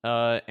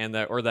 and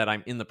that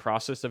I'm in the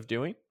process of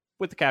doing,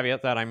 with the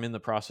caveat that I'm in the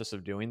process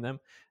of doing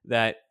them,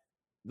 that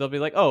they'll be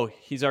like, oh,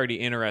 he's already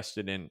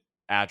interested in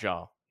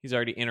Agile. He's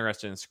already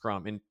interested in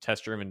Scrum, in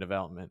test-driven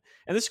development.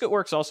 And this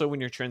works also when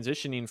you're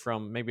transitioning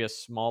from maybe a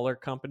smaller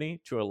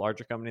company to a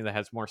larger company that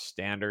has more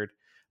standard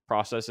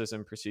processes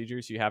and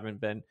procedures you haven't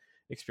been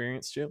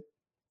experienced to.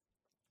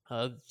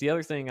 The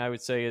other thing I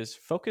would say is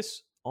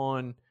focus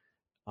on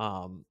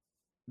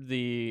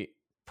the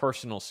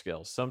personal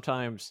skills.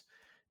 Sometimes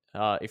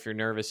if you're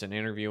nervous in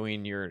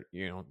interviewing,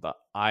 the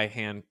eye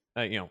hand,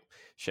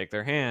 shake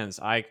their hands,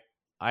 eye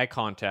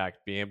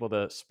contact, be able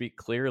to speak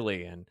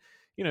clearly. And,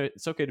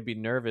 it's okay to be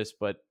nervous,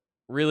 but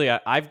really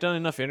I've done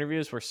enough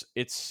interviews where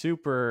it's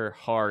super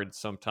hard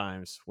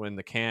sometimes when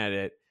the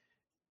candidate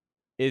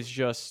is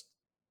just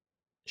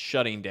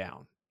shutting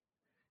down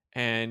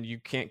and you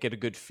can't get a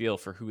good feel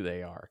for who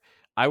they are.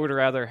 I would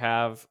rather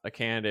have a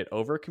candidate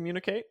over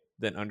communicate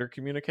than under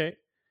communicate.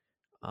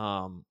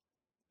 And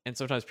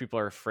sometimes people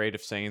are afraid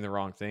of saying the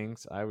wrong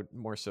things. I would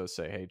more so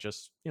say, hey,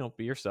 just,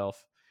 be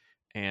yourself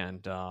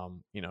and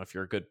if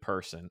you're a good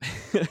person.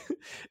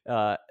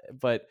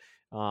 But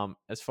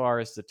as far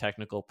as the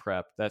technical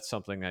prep, that's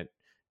something that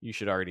you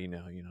should already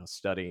know.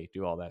 Study,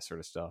 do all that sort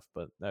of stuff.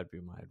 But that'd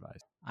be my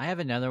advice. I have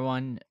another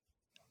one,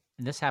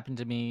 and this happened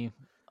to me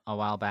a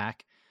while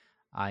back.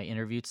 I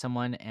interviewed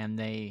someone, and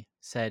they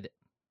said,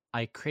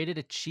 I created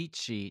a cheat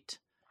sheet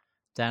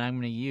that I'm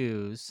going to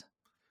use,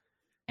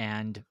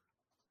 and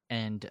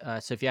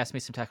so if you ask me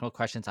some technical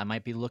questions, I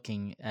might be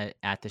looking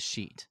at the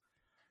sheet.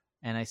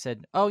 And I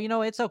said, oh,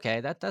 it's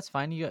okay. That's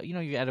fine. You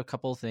add a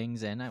couple of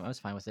things in. I was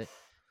fine with it.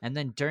 And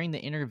then during the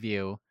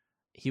interview,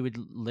 he would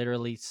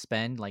literally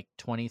spend like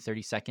 20,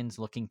 30 seconds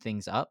looking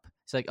things up.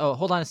 He's like, oh,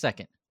 hold on a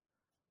second.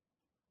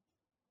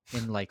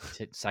 And like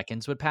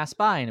seconds would pass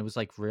by, and it was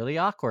like really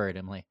awkward.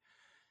 I'm like,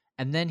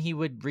 and then he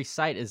would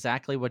recite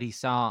exactly what he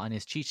saw on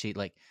his cheat sheet,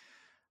 like,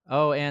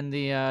 oh, and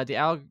the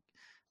alg,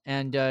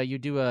 and you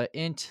do a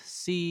int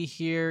c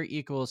here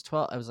equals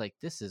 12. I was like,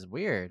 this is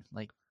weird.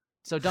 Like,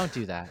 so don't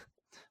do that.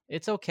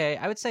 It's okay.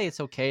 I would say it's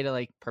okay to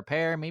like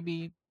prepare,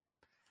 maybe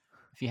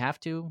if you have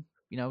to,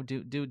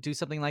 do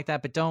something like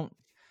that, but don't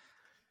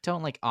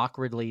like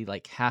awkwardly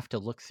like have to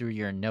look through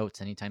your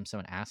notes anytime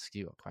someone asks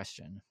you a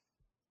question.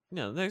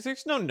 No,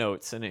 there's no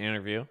notes in an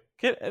interview.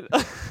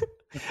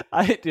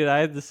 I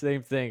had the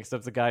same thing,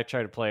 except the guy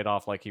tried to play it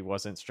off like he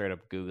wasn't straight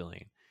up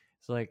Googling.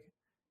 It's like,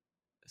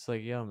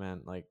 yo,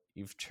 man, like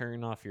you've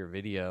turned off your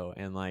video,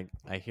 and like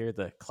I hear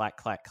the clack,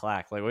 clack,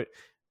 clack. Like what?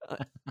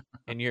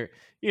 And you're,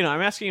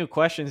 I'm asking you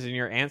questions, and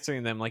you're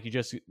answering them like you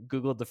just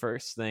Googled the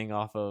first thing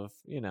off of,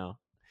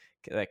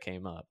 that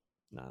came up.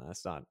 No,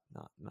 that's not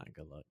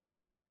good luck.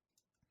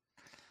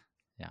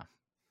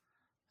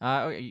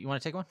 Yeah. You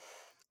want to take one?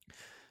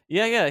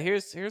 Yeah.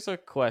 Here's a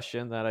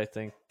question that I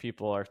think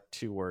people are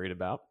too worried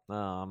about.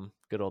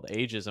 Good old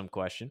ageism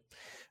question.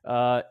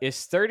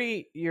 Is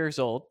 30 years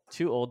old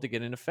too old to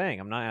get into FAANG?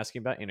 I'm not asking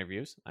about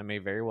interviews. I may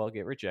very well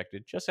get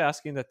rejected. Just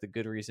asking that the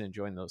good reason to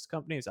join those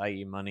companies,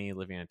 i.e. money,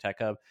 living in a tech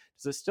hub,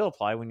 does it still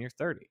apply when you're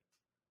 30?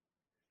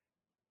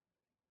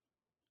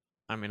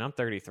 I mean, I'm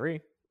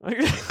 33.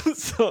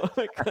 So,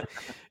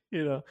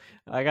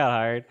 I got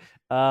hired.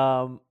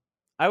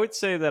 I would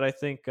say that I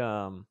think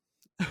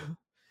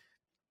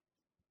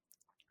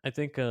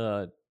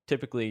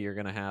typically you're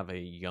going to have a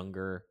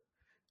younger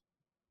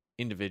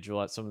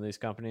individual at some of these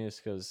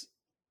companies because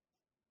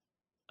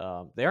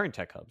they are in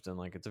tech hubs, and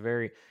like it's a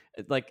very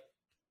like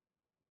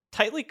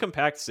tightly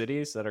compact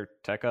cities that are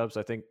tech hubs.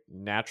 I think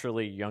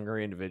naturally younger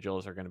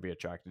individuals are going to be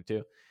attracted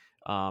to.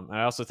 And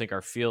I also think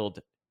our field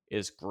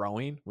is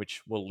growing,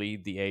 which will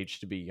lead the age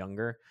to be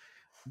younger.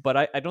 But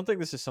I don't think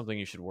this is something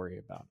you should worry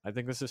about. I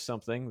think this is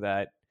something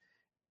that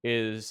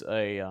is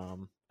I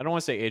don't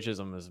want to say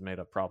ageism is a made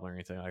up problem or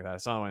anything like that.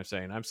 That's not what I'm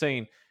saying. I'm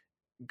saying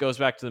goes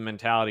back to the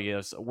mentality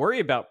is worry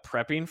about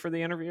prepping for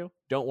the interview.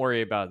 Don't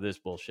worry about this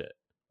bullshit.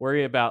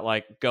 Worry about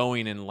like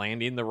going and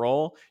landing the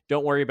role.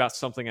 Don't worry about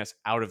something that's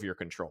out of your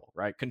control,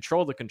 right?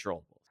 Control the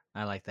controllables.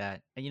 I like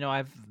that.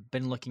 I've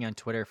been looking on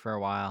Twitter for a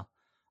while.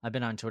 I've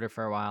been on Twitter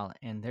for a while,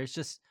 and there's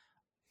just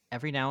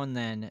every now and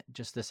then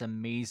just this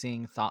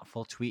amazing,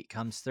 thoughtful tweet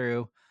comes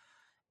through,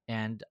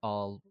 and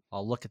I'll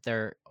look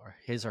at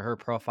his or her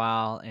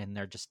profile, and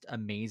they're just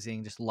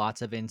amazing. Just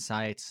lots of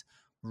insights,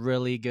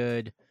 really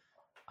good.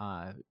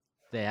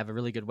 They have a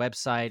really good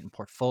website and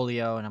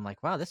portfolio, and I'm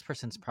like, wow, this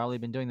person's probably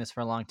been doing this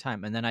for a long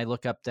time. And then I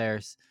look up their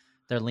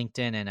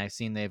LinkedIn, and I've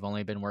seen they've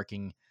only been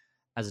working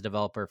as a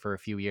developer for a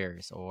few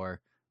years,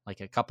 or like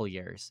a couple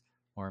years,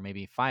 or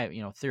maybe 5,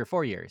 3 or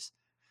 4 years.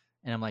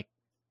 And I'm like,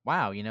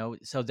 wow,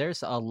 so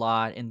there's a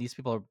lot, and these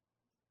people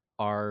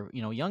are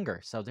younger.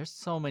 So there's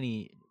so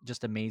many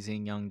just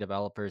amazing young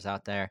developers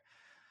out there,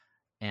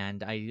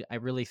 and I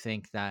really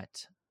think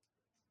that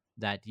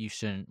you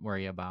shouldn't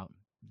worry about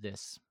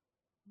this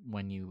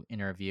when you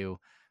interview,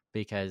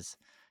 because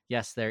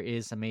yes, there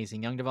is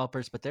amazing young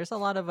developers, but there's a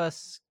lot of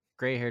us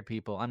gray-haired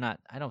people.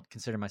 I don't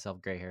consider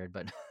myself gray-haired,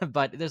 but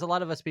but there's a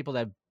lot of us people that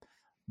have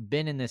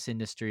been in this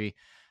industry,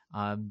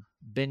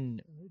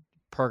 been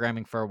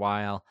programming for a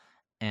while,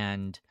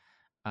 and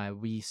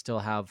we still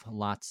have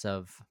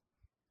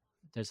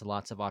there's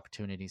lots of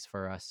opportunities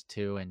for us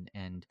too,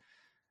 and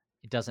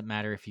it doesn't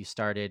matter if you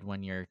started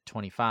when you're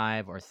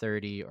 25 or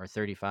 30 or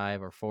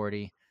 35 or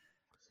 40,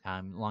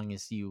 long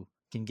as you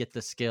can get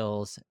the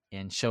skills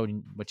and show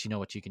what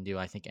you can do.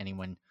 I think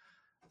anyone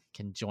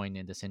can join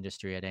in this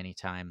industry at any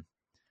time,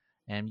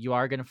 and you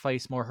are going to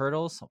face more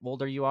hurdles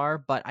older you are,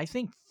 but I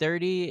think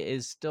 30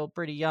 is still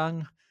pretty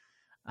young.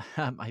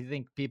 I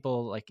think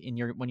people like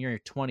when you're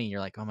 20, you're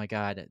like, oh my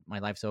God, my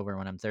life's over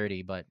when I'm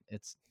 30, but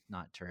it's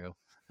not true.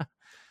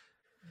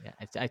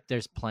 Yeah,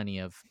 there's plenty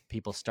of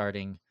people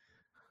starting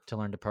to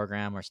learn to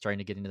program or starting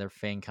to get into their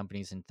FAANG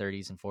companies in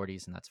 30s and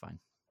 40s, and that's fine.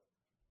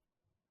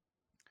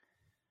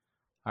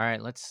 All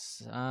right,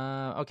 let's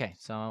okay,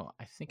 so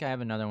I think I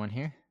have another one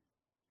here.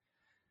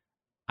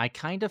 I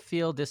kind of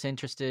feel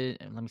disinterested.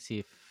 Let me see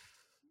if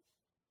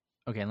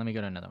okay, let me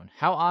go to another one.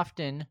 How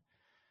often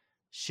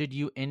should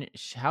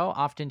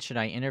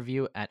I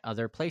interview at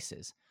other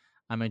places?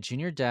 I'm a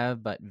junior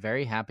dev, but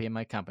very happy in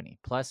my company.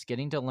 Plus,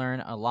 getting to learn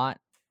a lot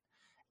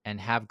and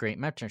have great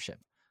mentorship.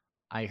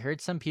 I heard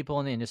some people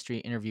in the industry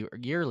interview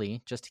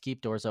yearly just to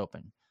keep doors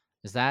open.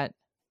 Is that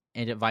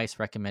advice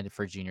recommended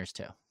for juniors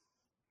too?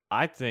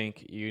 I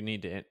think you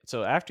need to.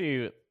 So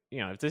after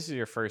if this is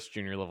your first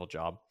junior level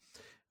job,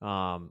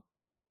 um,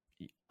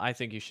 I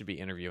think you should be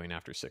interviewing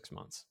after 6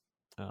 months.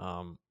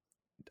 Um,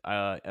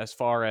 as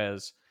far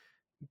as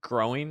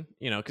growing,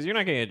 because you're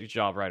not going to get a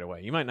job right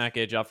away. You might not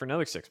get a job for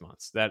another 6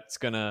 months. That's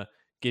going to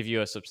give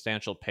you a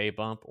substantial pay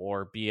bump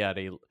or be at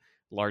a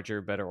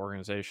larger, better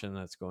organization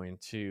that's going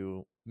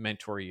to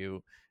mentor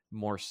you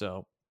more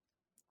so.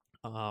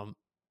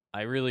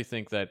 I really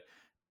think that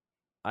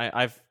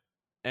I've,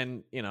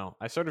 and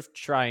I sort of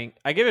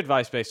I give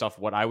advice based off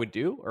what I would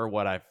do or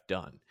what I've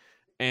done.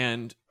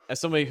 And as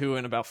somebody who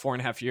in about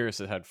 4.5 years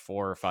has had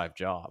 4 or 5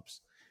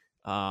 jobs,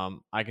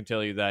 I can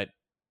tell you that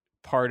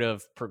part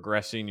of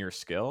progressing your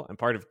skill and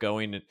part of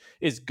going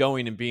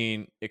and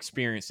being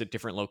experienced at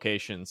different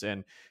locations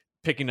and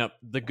picking up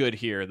the good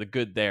here, the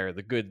good there,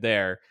 the good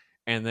there.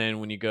 And then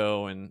when you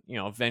go and,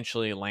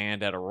 eventually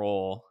land at a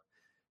role,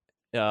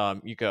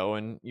 you go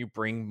and you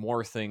bring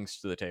more things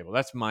to the table.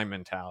 That's my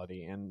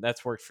mentality, and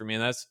that's worked for me.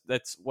 And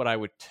that's what I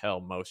would tell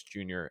most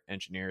junior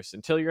engineers.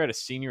 Until you're at a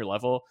senior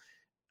level,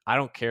 I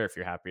don't care if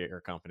you're happy at your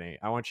company.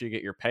 I want you to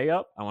get your pay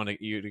up. I want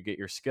you to get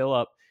your skill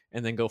up,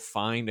 and then go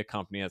find a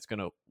company that's going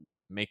to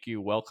make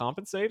you well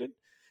compensated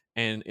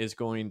and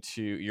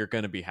you're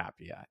going to be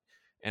happy at.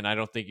 And I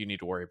don't think you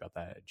need to worry about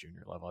that at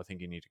junior level. I think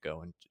you need to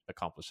go and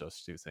accomplish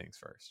those two things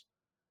first.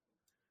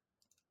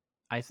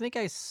 I think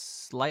I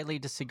slightly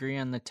disagree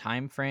on the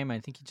time frame. I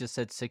think you just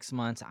said 6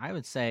 months. I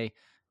would say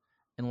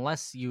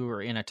unless you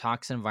are in a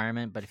toxic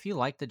environment, but if you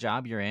like the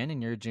job you're in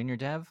and you're a junior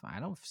dev, I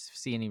don't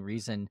see any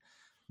reason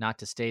not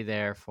to stay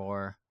there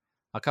for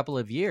a couple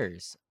of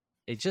years.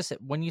 It's just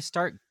when you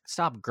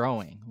stop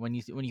growing, when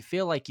you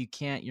feel like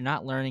you're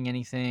not learning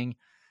anything,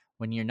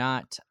 when you're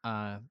not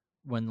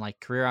when like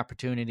career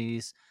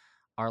opportunities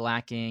are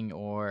lacking,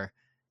 or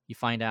you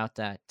find out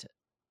that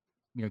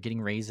getting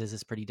raises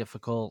is pretty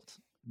difficult,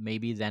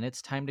 maybe then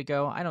it's time to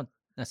go. I don't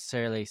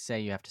necessarily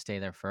say you have to stay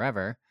there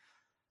forever,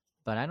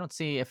 but I don't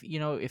see if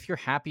you're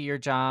happy your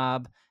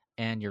job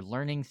and you're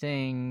learning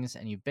things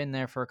and you've been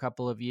there for a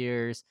couple of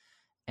years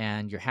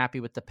and you're happy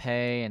with the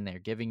pay and they're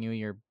giving you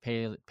your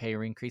pay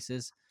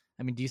increases.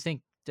 I mean, do you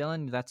think,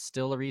 Dylan, that's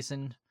still a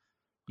reason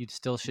you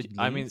still should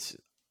I mean, leave?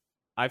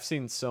 I've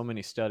seen so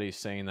many studies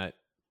saying that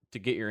to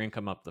get your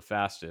income up the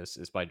fastest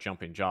is by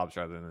jumping jobs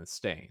rather than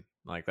staying.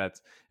 Like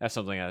that's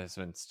something that has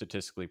been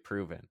statistically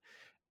proven.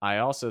 I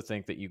also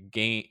think that you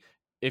gain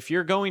if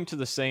you're going to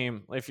the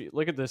same. If you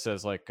look at this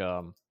as like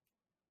a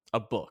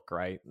book,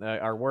 right?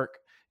 Our work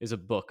is a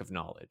book of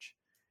knowledge,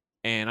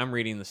 and I'm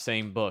reading the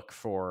same book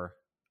for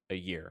a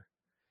year.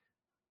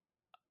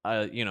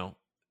 You know,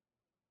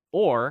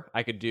 or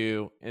I could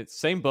do it's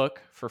same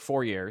book for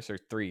 4 years or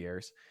 3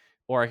 years,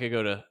 or I could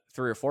go to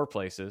 3 or 4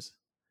 places,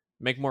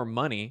 make more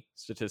money,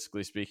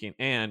 statistically speaking,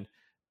 and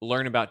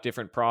learn about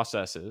different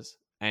processes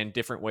and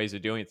different ways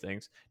of doing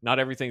things. Not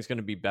everything's going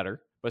to be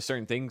better, but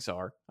certain things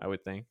are, I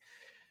would think.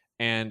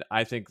 And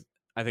I think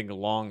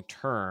long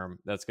term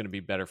that's going to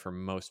be better for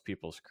most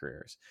people's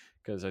careers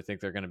because I think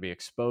they're going to be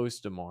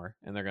exposed to more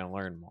and they're going to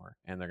learn more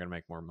and they're going to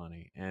make more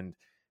money. And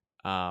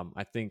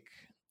I think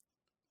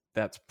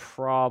that's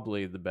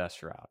probably the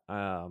best route.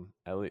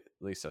 At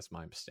least that's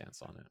my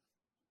stance on it.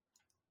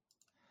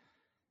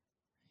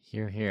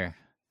 Here.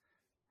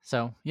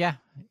 So yeah,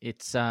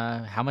 it's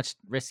how much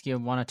risk you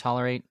want to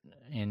tolerate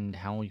and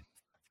how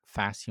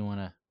fast you want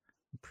to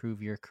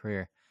improve your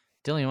career.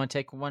 Dylan, you want to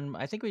take one?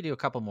 I think we do a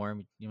couple more.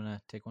 You want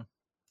to take one?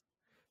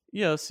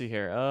 Yeah, let's see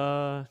here.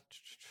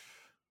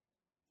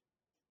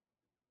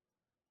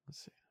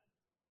 Let's see.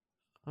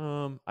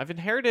 I've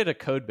inherited a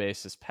code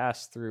base that's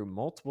passed through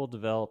multiple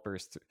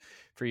developers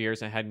for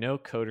years and had no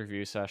code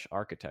review /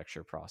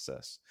 architecture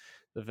process.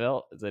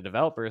 The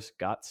developers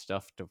got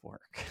stuff to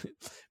work,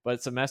 but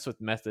it's a mess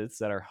with methods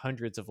that are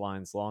hundreds of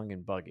lines long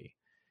and buggy.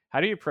 How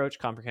do you approach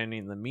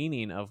comprehending the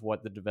meaning of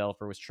what the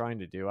developer was trying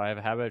to do? I have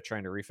a habit of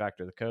trying to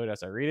refactor the code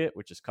as I read it,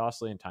 which is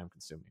costly and time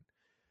consuming.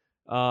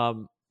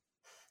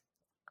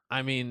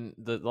 I mean,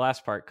 the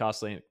last part,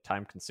 costly and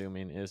time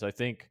consuming, is I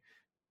think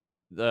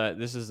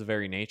this is the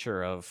very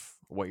nature of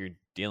what you're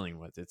dealing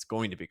with. It's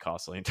going to be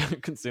costly and time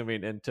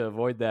consuming, and to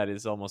avoid that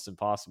is almost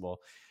impossible.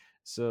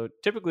 So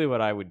typically what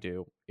I would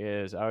do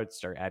is I would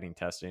start adding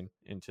testing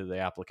into the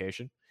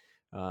application.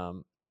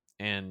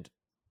 And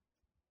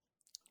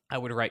I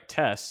would write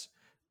tests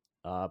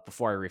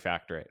before I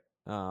refactor it.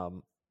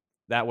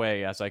 That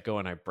way, as I go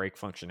and I break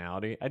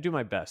functionality, I do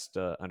my best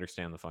to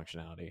understand the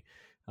functionality.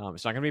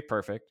 It's not going to be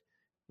perfect.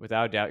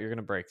 Without a doubt, you're going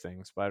to break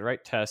things, but I'd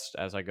write tests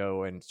as I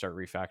go and start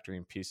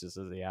refactoring pieces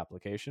of the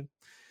application.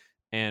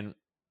 And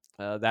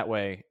that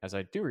way, as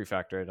I do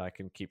refactor it, I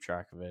can keep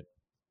track of it.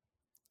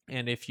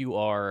 And if you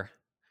are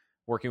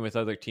working with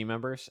other team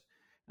members,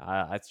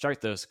 I'd start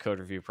those code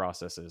review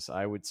processes.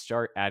 I would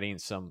start adding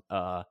some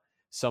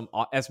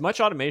as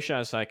much automation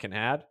as I can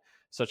add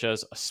such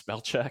as a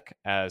spell check,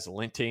 as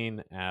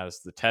linting, as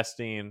the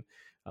testing,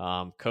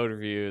 code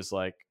reviews,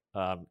 like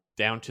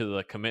down to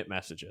the commit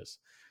messages.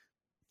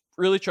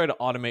 Really try to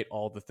automate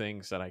all the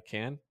things that I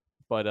can,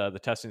 but the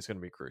testing is going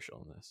to be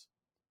crucial in this.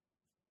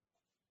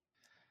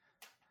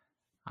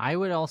 I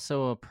would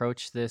also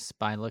approach this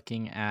by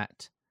looking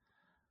at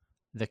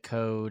the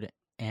code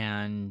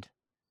and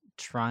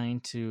trying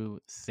to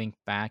think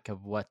back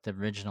of what the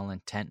original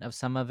intent of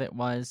some of it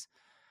was.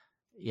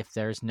 If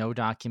there's no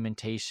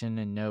documentation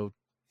and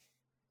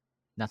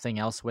nothing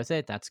else with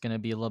it, that's going to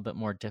be a little bit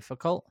more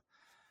difficult.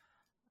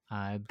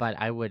 But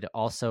I would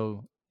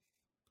also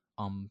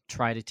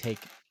try to take,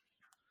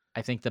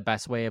 I think the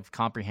best way of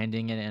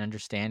comprehending it and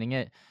understanding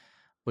it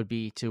would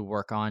be to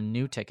work on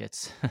new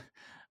tickets.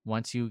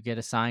 Once you get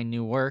assigned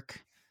new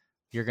work,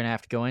 you're going to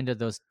have to go into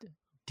those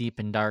deep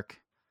and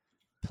dark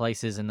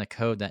places in the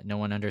code that no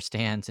one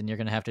understands, and you're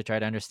going to have to try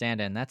to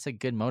understand it. And that's a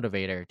good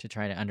motivator to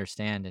try to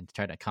understand and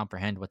try to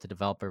comprehend what the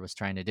developer was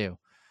trying to do.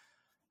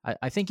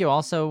 I think you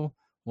also,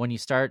 when you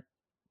start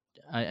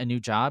a new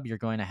job, you're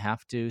going to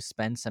have to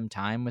spend some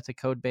time with the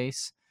code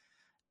base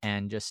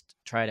and just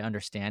try to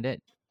understand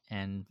it.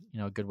 And,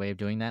 a good way of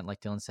doing that,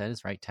 like Dylan said,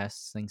 is write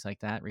tests, things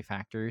like that,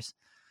 refactors.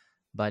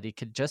 But it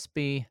could just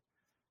be,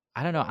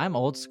 I don't know, I'm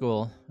old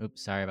school.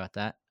 Oops, sorry about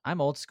that.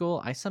 I'm old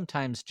school. I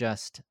sometimes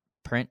just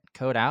print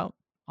code out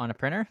on a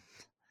printer.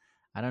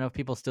 I don't know if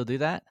people still do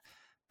that,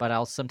 but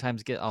I'll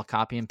sometimes I'll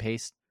copy and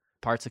paste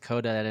parts of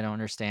code that I don't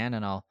understand,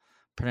 and I'll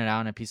print it out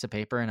on a piece of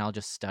paper, and I'll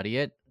just study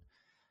it,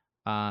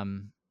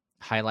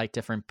 highlight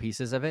different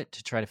pieces of it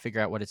to try to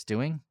figure out what it's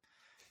doing.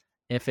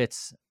 If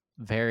it's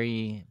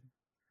very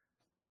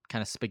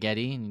kind of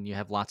spaghetti and you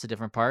have lots of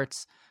different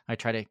parts, I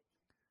try to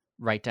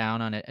write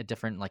down on a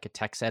different, like a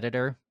text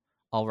editor.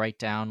 I'll write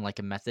down like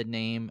a method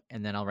name,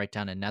 and then I'll write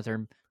down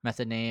another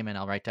method name, and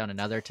I'll write down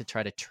another to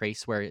try to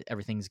trace where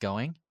everything's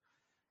going.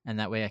 And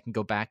that way I can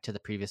go back to the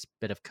previous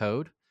bit of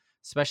code.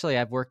 Especially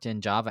I've worked in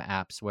Java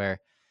apps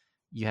where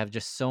you have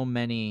just so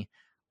many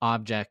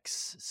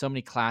objects, so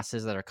many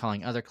classes that are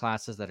calling other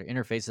classes that are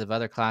interfaces of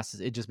other classes.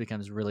 It just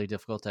becomes really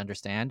difficult to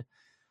understand.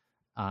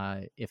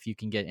 If you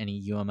can get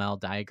any UML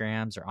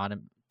diagrams or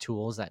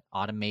tools that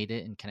automate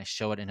it and kind of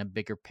show it in a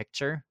bigger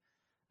picture,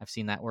 I've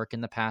seen that work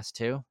in the past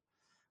too,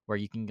 where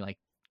you can like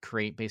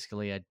create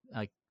basically a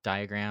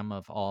diagram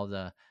of all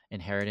the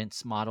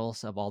inheritance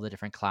models of all the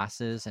different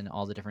classes and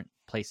all the different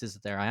places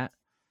that they're at.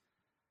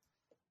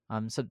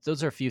 So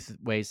those are a few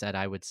ways that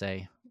I would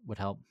say would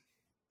help.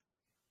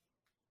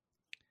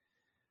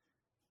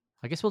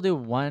 I guess we'll do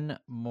one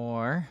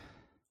more.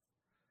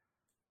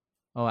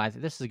 Oh, I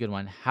think this is a good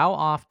one. How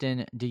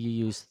often do you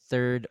use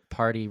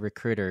third-party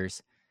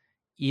recruiters,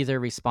 either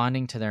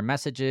responding to their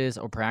messages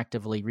or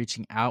proactively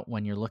reaching out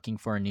when you're looking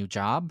for a new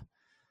job?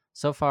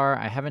 So far,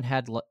 I haven't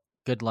had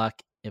good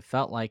luck. It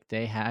felt like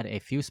they had a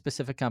few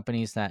specific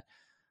companies that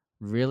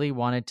really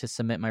wanted to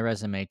submit my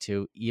resume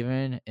to,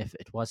 even if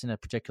it wasn't a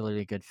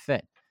particularly good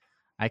fit.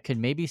 I could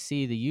maybe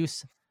see the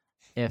use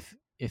if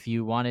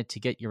you wanted to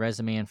get your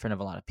resume in front of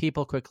a lot of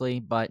people quickly,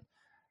 but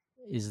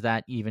is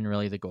that even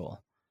really the goal?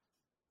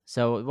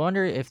 So I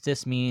wonder if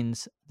this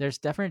means there's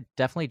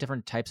definitely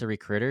different types of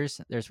recruiters.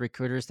 There's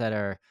recruiters that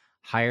are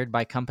hired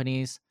by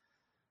companies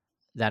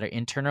that are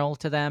internal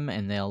to them,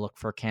 and they'll look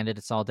for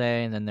candidates all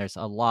day. And then there's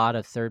a lot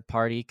of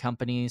third-party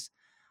companies,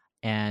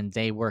 and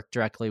they work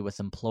directly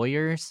with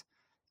employers,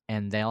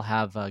 and they'll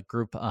have a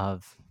group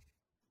of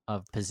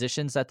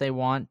positions that they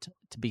want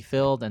to be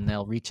filled, and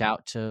they'll reach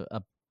out to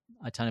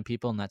a ton of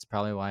people. And that's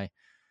probably why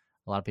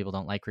a lot of people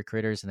don't like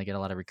recruiters, and they get a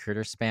lot of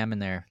recruiter spam in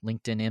their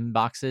LinkedIn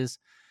inboxes.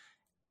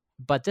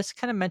 But this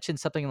kind of mentioned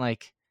something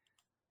like,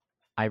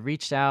 I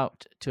reached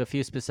out to a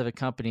few specific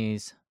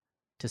companies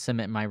to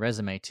submit my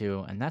resume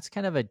to, and that's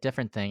kind of a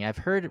different thing. I've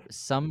heard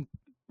some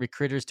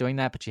recruiters doing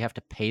that, but you have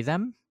to pay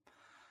them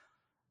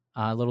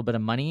a little bit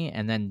of money,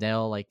 and then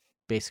they'll like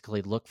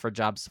basically look for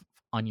jobs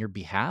on your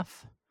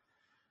behalf.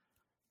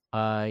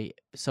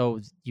 So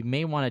you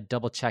may want to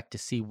double check to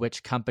see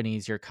which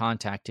companies you're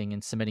contacting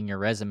and submitting your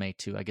resume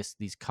to. I guess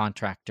these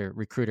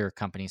recruiter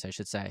companies, I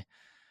should say,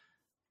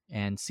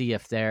 and see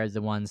if they're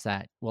the ones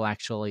that will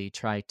actually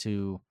try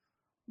to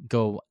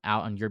go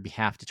out on your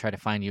behalf to try to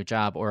find you a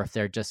job, or if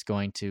they're just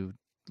going to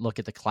look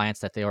at the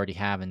clients that they already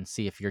have and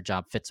see if your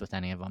job fits with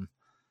any of them.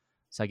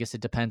 So I guess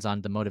it depends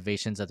on the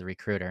motivations of the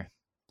recruiter.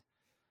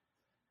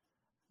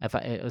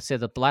 Let's say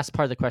the last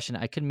part of the question,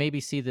 I could maybe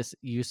see this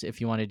use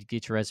if you wanted to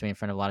get your resume in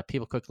front of a lot of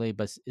people quickly,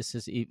 but is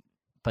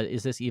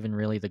this even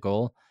really the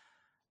goal?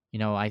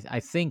 I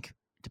think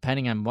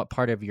depending on what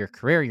part of your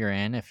career you're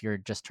in, if you're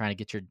just trying to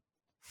get your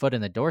foot in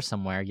the door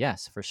somewhere,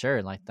 yes, for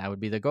sure. Like that would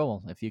be the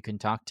goal. If you can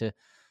talk to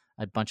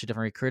a bunch of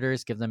different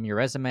recruiters, give them your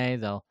resume,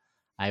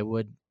 I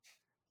would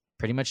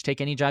pretty much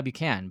take any job you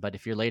can. But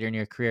if you're later in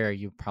your career,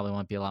 you probably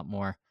want to be a lot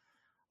more,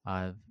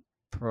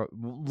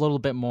 little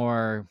bit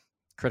more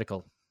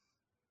critical.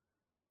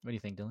 What do you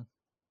think, Dylan?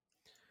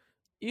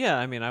 Yeah,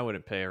 I mean, I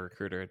wouldn't pay a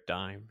recruiter a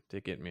dime to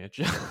get me a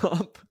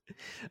job.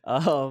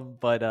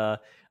 But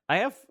I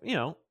have,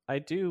 I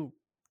do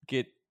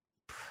get,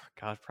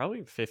 God,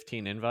 probably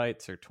 15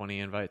 invites or 20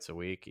 invites a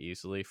week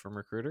easily from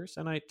recruiters.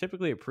 And I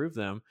typically approve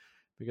them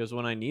because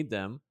when I need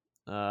them,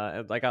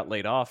 I got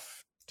laid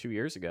off 2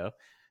 years ago.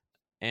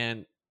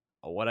 And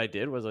what I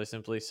did was I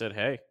simply said,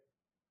 hey,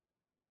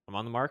 I'm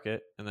on the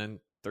market. And then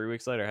 3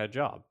 weeks later, I had a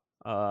job.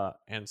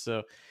 And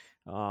so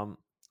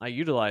I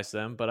utilize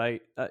them,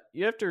 but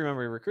you have to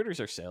remember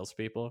recruiters are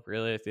salespeople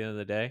really at the end of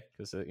the day,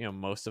 because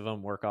most of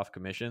them work off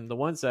commission. The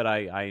ones that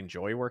I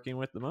enjoy working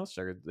with the most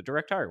are the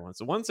direct hire ones,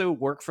 the ones who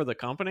work for the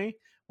company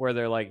where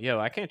they're like, yo,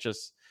 I can't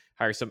just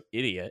hire some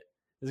idiot.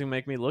 This is gonna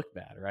make me look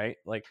bad, right?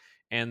 Like,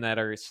 and that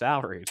are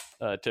salaried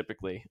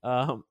typically.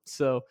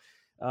 So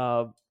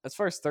as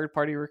far as third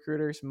party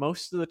recruiters,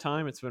 most of the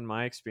time it's been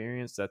my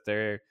experience that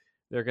they're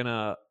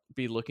gonna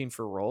be looking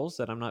for roles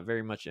that I'm not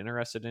very much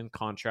interested in,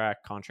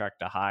 contract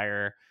to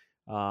hire,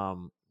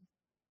 the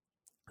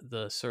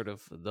sort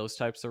of those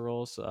types of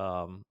roles.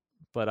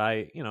 But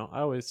I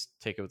always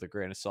take it with a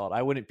grain of salt.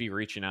 I wouldn't be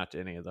reaching out to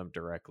any of them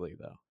directly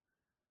though.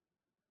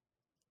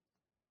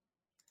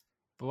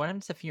 But what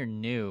happens if you're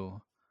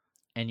new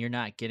and you're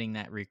not getting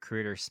that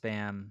recruiter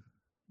spam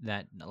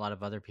that a lot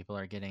of other people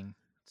are getting?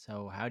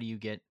 So how do you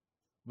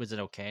was it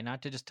okay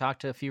not to just talk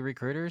to a few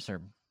recruiters,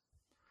 or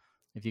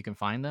if you can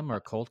find them, or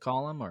cold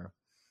call them, or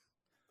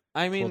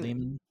I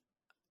mean,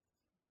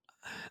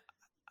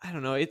 I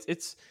don't know. I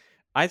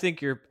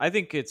think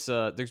it's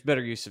there's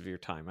better use of your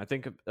time. I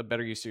think a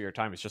better use of your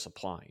time is just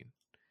applying.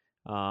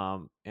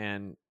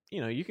 And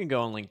you can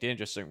go on LinkedIn,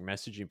 just start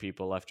messaging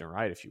people left and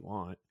right if you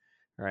want,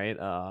 right?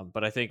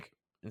 But I think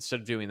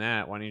instead of doing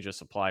that, why don't you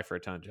just apply for a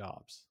ton of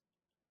jobs?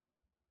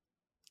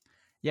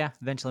 Yeah,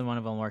 eventually one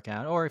of them will work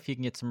out. Or if you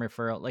can get some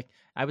referral, like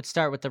I would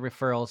start with the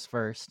referrals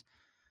first.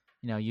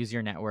 Use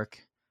your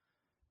network.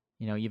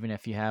 Even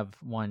if you have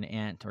one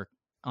aunt or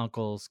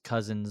uncle's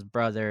cousin's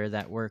brother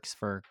that works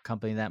for a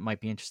company that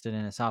might be interested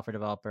in a software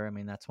developer, I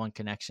mean, that's one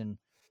connection.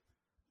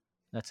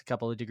 That's a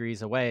couple of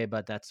degrees away,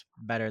 but that's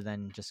better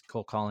than just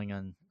cold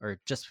calling or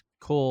just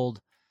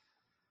cold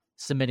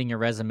submitting your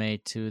resume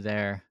to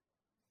their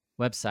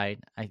website.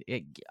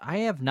 I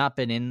have not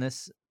been in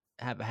this,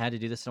 have had to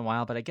do this in a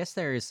while, but I guess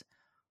there's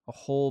a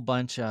whole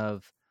bunch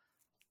of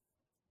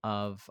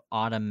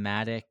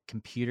automatic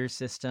computer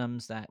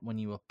systems that when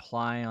you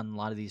apply on a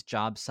lot of these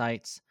job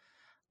sites,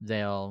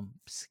 they'll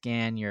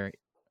scan your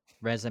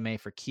resume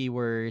for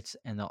keywords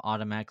and they'll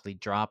automatically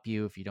drop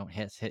you if you don't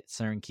hit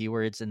certain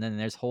keywords. And then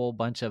there's a whole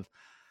bunch of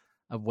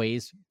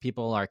ways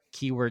people are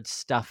keyword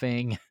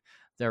stuffing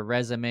their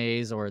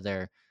resumes or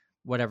their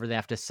whatever they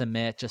have to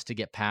submit just to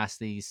get past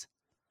these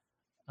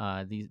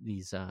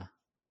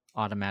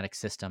automatic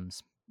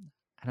systems.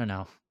 I don't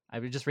know. I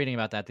was just reading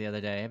about that the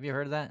other day. Have you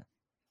heard of that?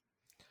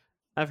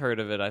 I've heard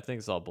of it. I think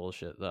it's all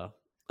bullshit though.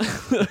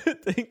 I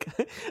think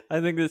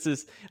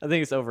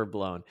it's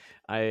overblown.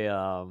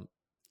 And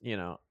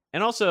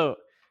also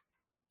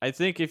I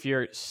think if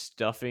you're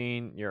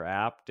stuffing your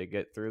app to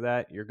get through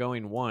that, you're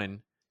going,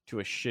 one,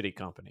 to a shitty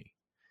company.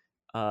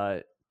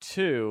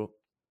 Two,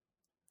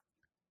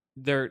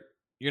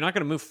 you're not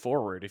going to move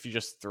forward if you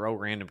just throw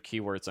random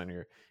keywords on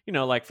your,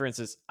 like for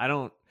instance, I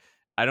don't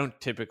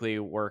typically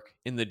work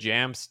in the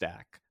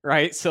Jamstack,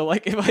 right? So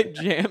like if I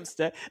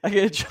Jamstack, I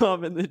get a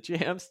job in the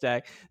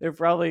Jamstack, they're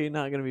probably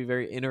not going to be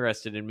very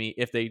interested in me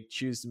if they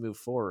choose to move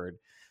forward.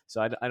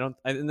 So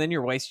and then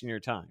you're wasting your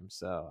time.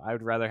 So I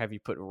would rather have you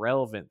put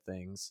relevant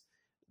things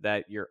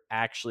that you're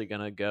actually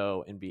going to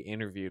go and be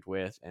interviewed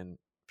with, and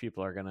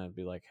people are going to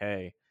be like,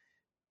 hey,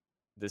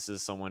 this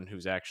is someone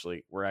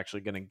we're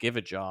actually going to give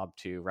a job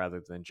to, rather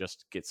than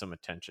just get some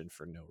attention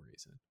for no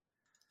reason.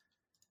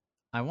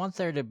 I want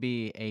there to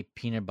be a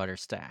peanut butter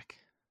stack,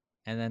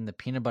 and then the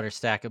peanut butter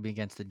stack will be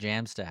against the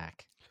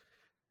Jamstack.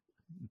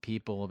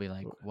 People will be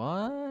like,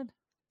 what?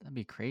 That'd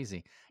be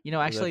crazy.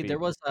 Actually, there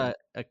was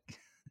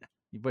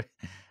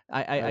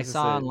I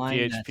saw online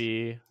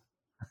PHP,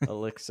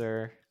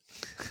 Elixir.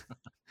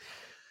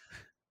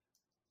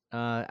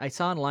 I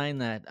saw online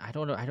that I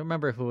don't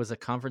remember if it was a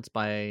conference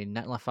by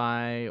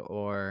Netlify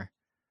or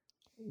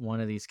one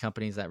of these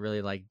companies that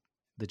really like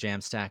the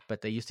Jamstack,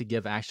 but they used to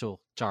give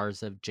actual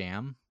jars of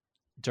jam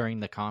during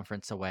the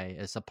conference away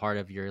as a part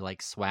of your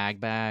like swag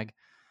bag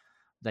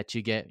that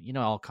you get.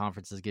 All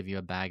conferences give you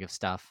a bag of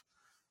stuff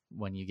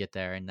when you get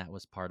there, and that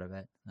was part of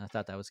it. I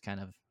thought that was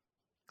kind of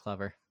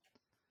clever.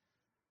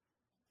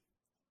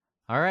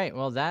 All right,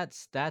 well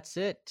that's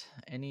it.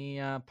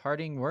 Any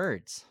parting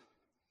words?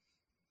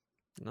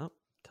 No.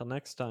 Till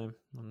next time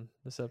on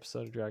this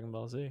episode of Dragon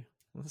Ball Z.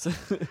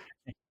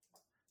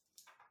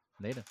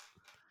 Later.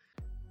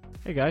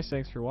 Hey guys,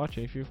 thanks for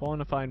watching. If you want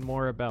to find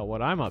more about what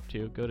I'm up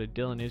to, go to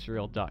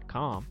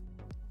dylanisrael.com.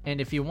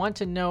 And if you want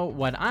to know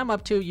what I'm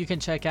up to, you can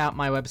check out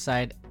my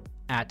website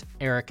at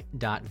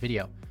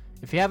eric.video.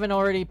 If you haven't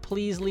already,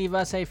 please leave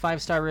us a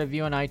 5-star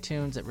review on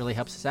iTunes. It really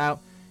helps us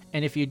out.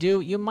 And if you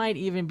do, you might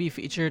even be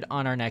featured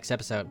on our next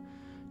episode.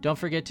 Don't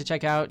forget to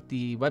check out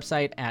the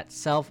website at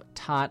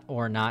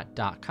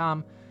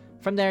selftaughtornot.com.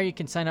 From there, you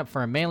can sign up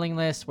for a mailing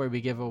list where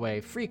we give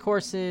away free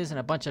courses and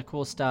a bunch of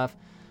cool stuff.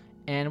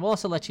 And we'll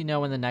also let you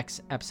know when the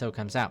next episode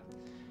comes out.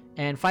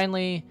 And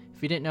finally,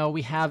 If you didn't know,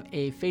 we have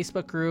a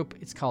Facebook group.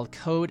 It's called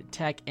Code,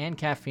 Tech, and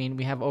Caffeine.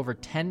 We have over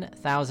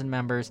 10,000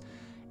 members,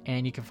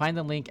 and you can find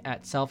the link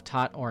at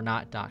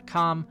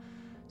selftaughtornot.com.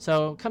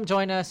 So come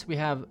join us. We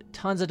have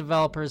tons of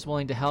developers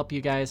willing to help you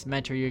guys,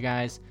 mentor you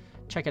guys.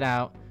 Check it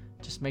out.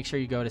 Just make sure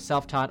you go to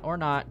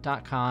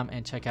selftaughtornot.com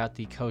and check out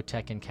the Code,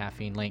 Tech, and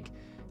Caffeine link.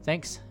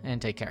 Thanks, and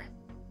take care.